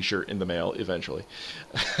my T-shirt in the mail eventually.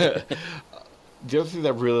 The other thing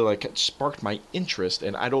that really sparked my interest,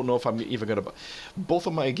 and I don't know if I'm even gonna, both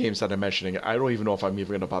of my games that I'm mentioning, I don't even know if I'm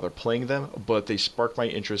even gonna bother playing them, but they sparked my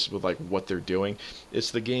interest with what they're doing. It's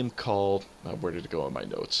the game called, where did it go in my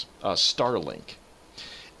notes? Starlink,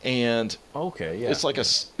 and it's like a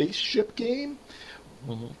spaceship game.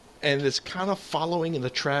 And it's kind of following in the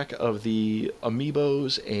track of the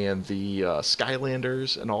Amiibos and the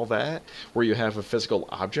Skylanders and all that, where you have a physical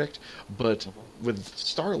object. But with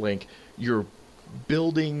Starlink, you're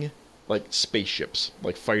building spaceships,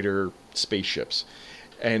 like fighter spaceships.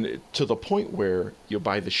 And to the point where you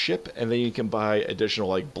buy the ship, and then you can buy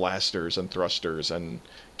additional blasters and thrusters and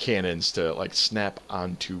cannons to snap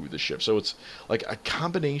onto the ship. So it's like a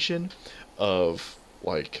combination of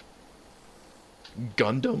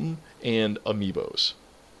Gundam and Amiibos.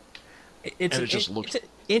 It's and it just looks. it's an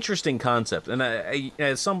interesting concept, and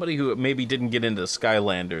as somebody who maybe didn't get into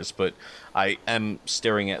Skylanders, but I am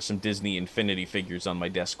staring at some Disney Infinity figures on my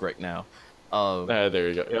desk right now. There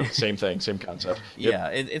you go. Yep, same thing, same concept.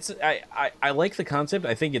 Yep. Yeah, I like the concept.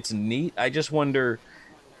 I think it's neat. I just wonder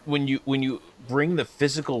when you bring the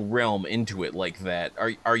physical realm into it like that,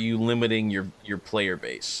 are you limiting your player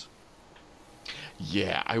base?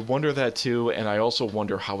 Yeah, I wonder that too, and I also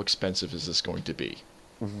wonder how expensive is this going to be.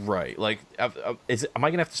 Right. Like, am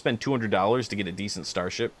I gonna have to spend $200 to get a decent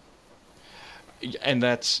starship? And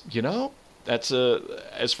that's that's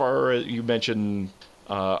as far as you mentioned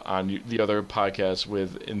on the other podcast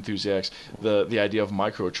with Enthusiasts, the idea of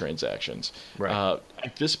microtransactions. Right.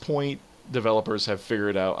 At this point, developers have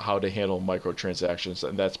figured out how to handle microtransactions,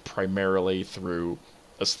 and that's primarily through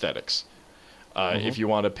aesthetics. If you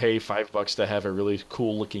want to pay $5 to have a really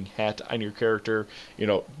cool looking hat on your character,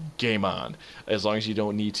 game on. As long as you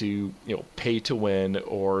don't need to, pay to win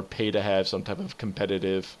or pay to have some type of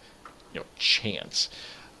competitive, chance.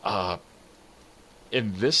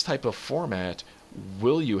 In this type of format,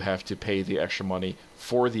 will you have to pay the extra money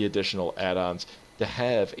for the additional add-ons to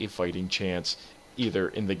have a fighting chance either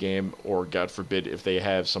in the game or, God forbid, if they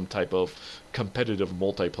have some type of competitive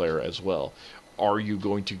multiplayer as well? Are you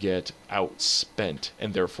going to get outspent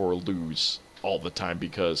and therefore lose all the time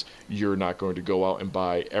because you're not going to go out and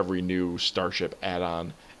buy every new Starship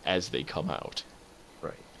add-on as they come out?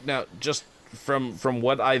 Right. Now, just from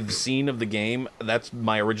what I've seen of the game, that's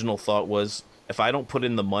my original thought was, if I don't put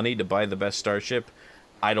in the money to buy the best Starship,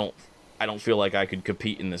 I don't feel like I could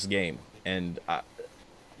compete in this game. And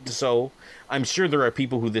so I'm sure there are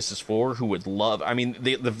people who this is for who would love. I mean,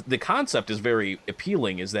 the concept is very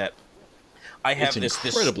appealing. Is that I have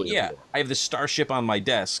I have this starship on my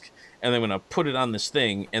desk, and I'm going to put it on this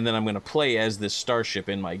thing, and then I'm going to play as this starship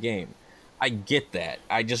in my game. I get that.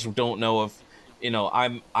 I just don't know if,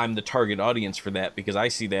 I'm the target audience for that, because I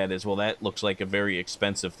see that as, well, that looks like a very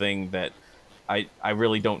expensive thing that I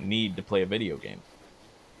really don't need to play a video game.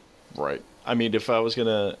 Right. I mean, if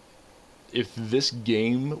this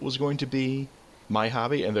game was going to be my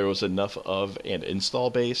hobby and there was enough of an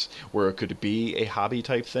install base where it could be a hobby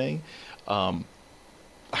type thing, I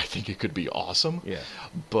think it could be awesome. Yeah.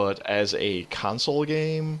 But as a console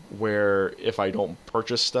game where if I don't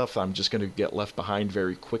purchase stuff, I'm just going to get left behind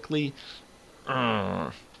very quickly,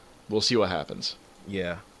 we'll see what happens.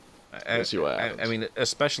 Yeah. We'll see what happens. I mean,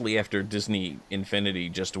 especially after Disney Infinity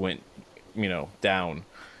just went, down,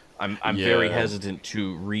 I'm very hesitant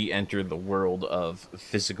to re-enter the world of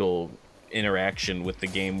physical interaction with the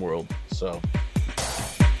game world, so...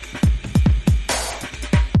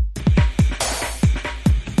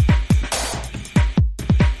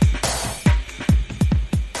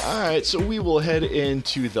 Alright, so we will head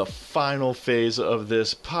into the final phase of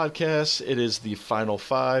this podcast. It is the final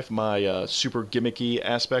five, my super gimmicky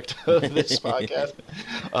aspect of this podcast.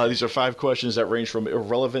 These are 5 questions that range from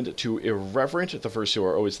irrelevant to irreverent. The first 2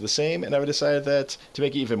 are always the same, and I've decided that to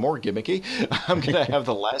make it even more gimmicky, I'm going to have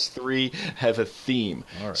the last 3 have a theme.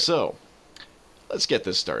 All right. So, let's get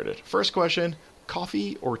this started. First question,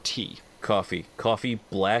 coffee or tea? Coffee. Coffee,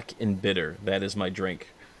 black and bitter. That is my drink.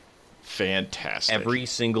 Fantastic. Every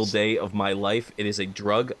single day of my life. It is a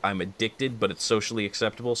drug. I'm addicted, but it's socially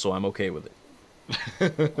acceptable, so I'm okay with it.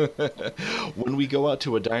 When we go out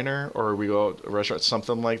to a diner or we go out to a restaurant,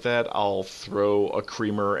 something like that, I'll throw a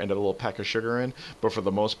creamer and a little pack of sugar in. But for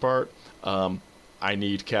the most part, I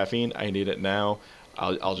need caffeine. I need it now.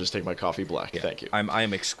 I'll just take my coffee black. Yeah. Thank you. I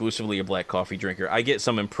am exclusively a black coffee drinker. I get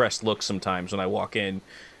some impressed looks sometimes when I walk in,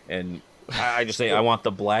 and I just say, I want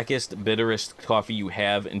the blackest, bitterest coffee you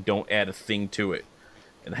have, and don't add a thing to it.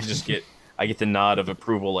 And I get the nod of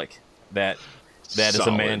approval, like that. That is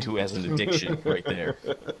a man who has an addiction right there.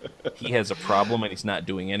 He has a problem, and he's not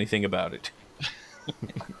doing anything about it.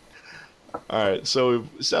 All right, so we've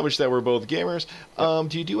established that we're both gamers.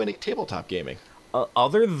 Do you do any tabletop gaming?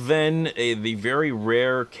 Other than the very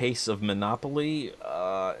rare case of Monopoly,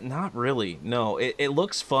 not really. No, it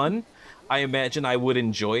looks fun. I imagine I would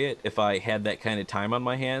enjoy it if I had that kind of time on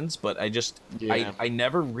my hands, but I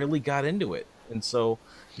never really got into it. And so,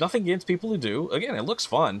 nothing against people who do. Again, it looks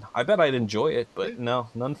fun. I bet I'd enjoy it, but no,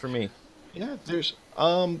 none for me. Yeah, there's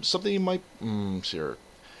something you might... sure.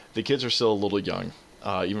 The kids are still a little young,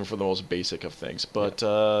 even for the most basic of things. But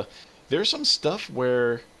there's some stuff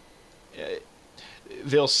where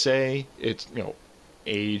they'll say it's,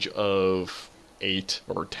 age of 8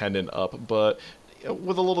 or 10 and up, but...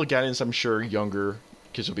 with a little guidance, I'm sure younger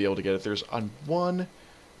kids will be able to get it. There's on one,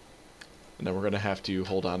 and then we're going to have to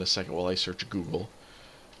hold on a second while I search Google.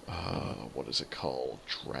 What is it called?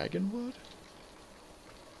 Dragonwood?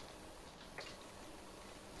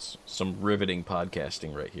 It's some riveting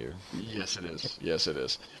podcasting right here. Yes, it is. Yes, it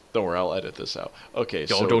is. Don't worry, I'll edit this out. Okay,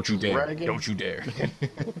 Don't, so don't you dare. Dragon... Don't you dare.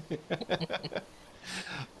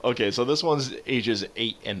 Okay, so this one's ages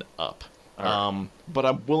 8 and up. Right. But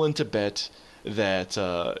I'm willing to bet that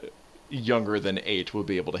younger than 8 will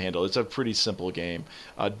be able to handle it. It's a pretty simple game.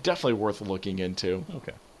 Definitely worth looking into.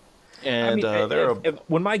 Okay. And I mean, there are...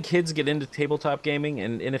 when my kids get into tabletop gaming,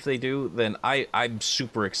 and if they do, then I'm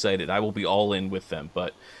super excited. I will be all in with them.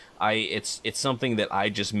 But it's something that I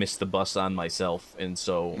just missed the bus on myself, and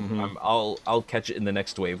so I'll catch it in the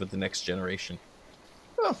next wave with the next generation.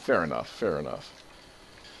 Oh, fair enough. Fair enough.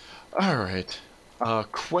 All right.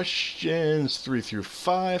 Questions 3 through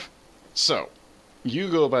 5. So, you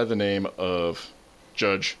go by the name of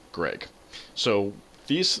Judge Greg. So,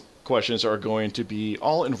 these questions are going to be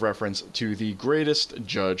all in reference to the greatest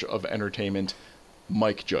judge of entertainment,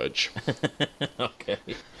 Mike Judge. Okay.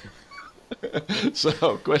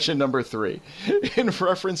 So, question number 3. In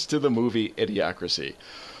reference to the movie Idiocracy,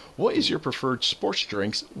 what is your preferred sports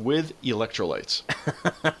drinks with electrolytes?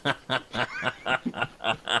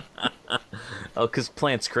 Oh, because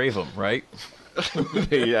plants crave them, right?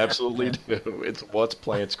 They absolutely do. It's what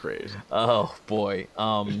plants crave. Oh, boy.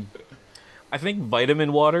 I think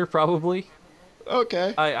vitamin water, probably.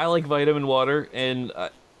 Okay. I like vitamin water, and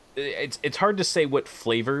it's hard to say what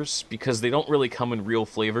flavors, because they don't really come in real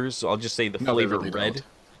flavors, so I'll just say the flavor really red.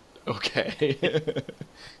 Don't. Okay.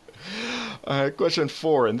 Question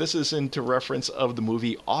 4, and this is into reference of the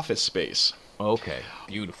movie Office Space. Okay,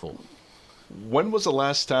 beautiful. When was the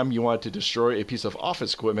last time you wanted to destroy a piece of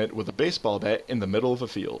office equipment with a baseball bat in the middle of a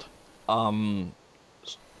field?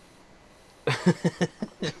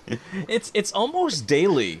 It's almost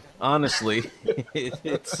daily, honestly.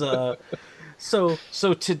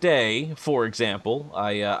 So today, for example,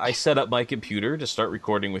 I set up my computer to start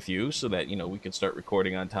recording with you so that, we could start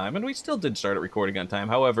recording on time, and we still did start recording on time.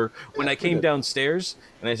 However, when I came downstairs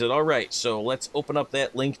and I said, all right, so let's open up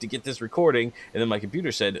that link to get this recording, and then my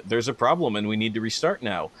computer said, there's a problem and we need to restart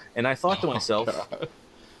now. And I thought to myself,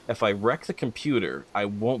 if I wreck the computer, I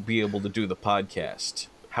won't be able to do the podcast.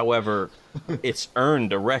 However, it's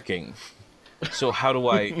earned a wrecking. So how do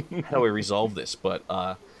I resolve this? But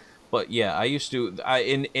yeah, I used to.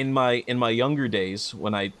 In my younger days,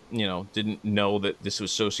 when I didn't know that this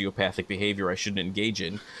was sociopathic behavior I shouldn't engage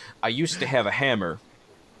in, I used to have a hammer,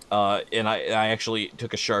 and I actually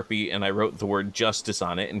took a Sharpie and I wrote the word justice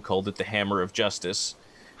on it and called it the Hammer of Justice,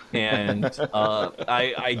 and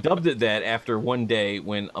I dubbed it that after one day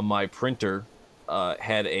when my printer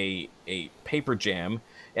had a paper jam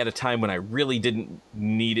at a time when I really didn't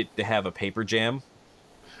need it to have a paper jam.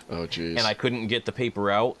 Oh, jeez. And I couldn't get the paper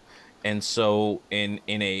out. And so, in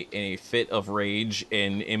a fit of rage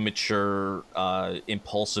and immature,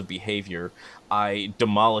 impulsive behavior, I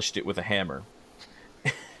demolished it with a hammer.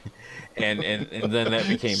 and then that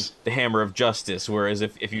became the Hammer of Justice. Whereas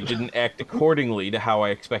if you didn't act accordingly to how I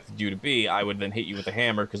expected you to be, I would then hit you with a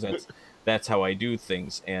hammer, because that's how I do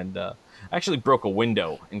things. And I actually broke a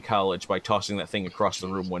window in college by tossing that thing across the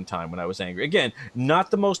room one time when I was angry. Again, not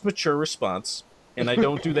the most mature response. And I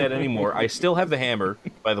don't do that anymore. I still have the hammer,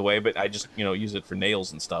 by the way, but I just, use it for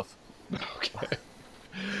nails and stuff. Okay.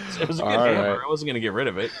 So it was a good hammer. Right. I wasn't going to get rid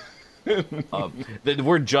of it. The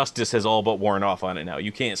word justice has all but worn off on it now.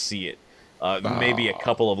 You can't see it. Maybe a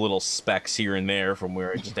couple of little specks here and there from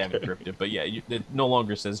where I just haven't gripped it. But yeah, it no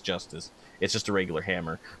longer says justice. It's just a regular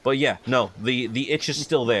hammer. But yeah, no, the itch is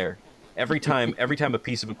still there. Every time a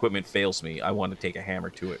piece of equipment fails me, I want to take a hammer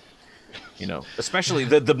to it. Especially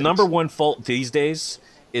the number one fault these days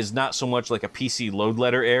is not so much like a PC load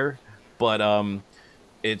letter error, but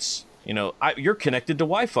it's you're connected to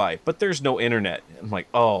Wi-Fi, but there's no internet. I'm like,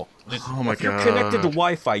 oh my God! You're connected to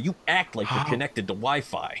Wi-Fi. You act like you're connected to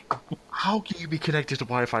Wi-Fi. How can you be connected to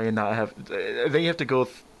Wi-Fi and not have? They have to go.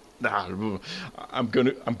 I'm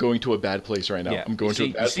going to a bad place right now. Yeah. I'm going to a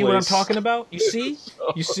bad place. You see what I'm talking about? You see?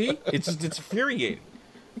 It's infuriating.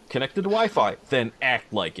 Connected to Wi-Fi, then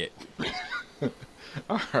act like it.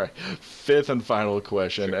 All right, 5th and final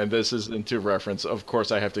question, and this is into reference. Of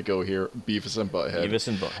course, I have to go here. Beavis and Butthead. Beavis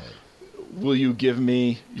and Butthead. Will you give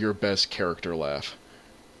me your best character laugh?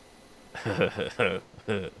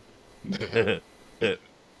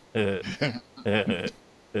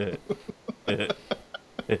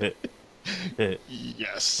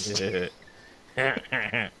 Yes.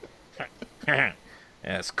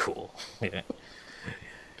 That's cool.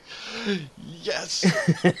 Yes.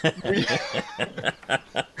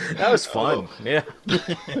 That was fun. Oh. Yeah.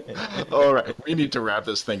 All right, we need to wrap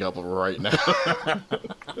this thing up right now.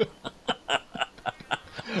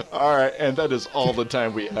 All right, and that is all the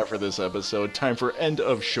time we have for this episode. Time for end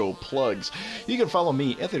of show plugs. You can follow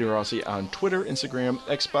me, Anthony Rossi, on Twitter, Instagram,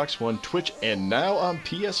 Xbox One, Twitch, and now on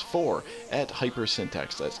PS4 at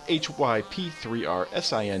Hypersyntax. That's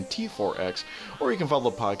HYP3RSINT4X. Or you can follow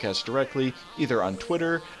the podcast directly either on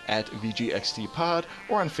Twitter at VGXTPod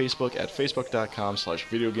or on Facebook at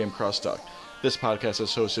facebook.com/videogamecrosstalk. This podcast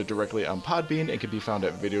is hosted directly on Podbean and can be found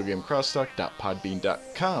at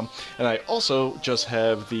videogamecrosstalk.podbean.com. And I also just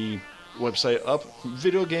have the website up,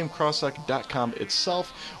 videogamecrosstalk.com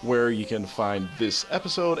itself, where you can find this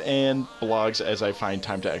episode and blogs as I find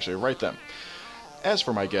time to actually write them. As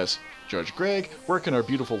for my guest, Judge Greg, where can our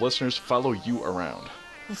beautiful listeners follow you around?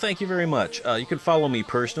 Well, thank you very much. You can follow me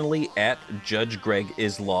personally at Judge Greg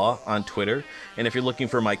Is Law on Twitter. And if you're looking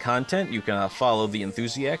for my content, you can follow the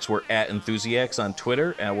Enthusiacs. We're at Enthusiacs on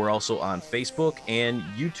Twitter, and we're also on Facebook and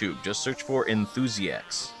YouTube. Just search for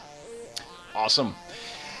Enthusiacs. Awesome.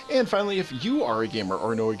 And finally, if you are a gamer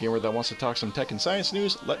or know a gamer that wants to talk some tech and science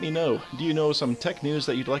news, let me know. Do you know some tech news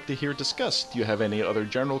that you'd like to hear discussed? Do you have any other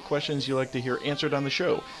general questions you'd like to hear answered on the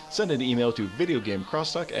show? Send an email to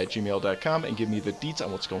videogamecrosstalk@gmail.com and give me the deets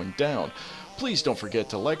on what's going down. Please don't forget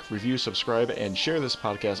to like, review, subscribe, and share this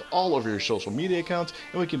podcast all over your social media accounts,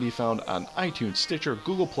 and we can be found on iTunes, Stitcher,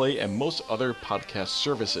 Google Play, and most other podcast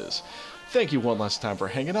services. Thank you one last time for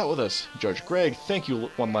hanging out with us. Judge Greg, thank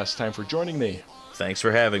you one last time for joining me. Thanks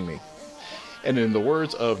for having me. And in the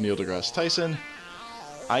words of Neil deGrasse Tyson,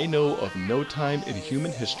 I know of no time in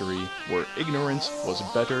human history where ignorance was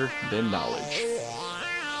better than knowledge.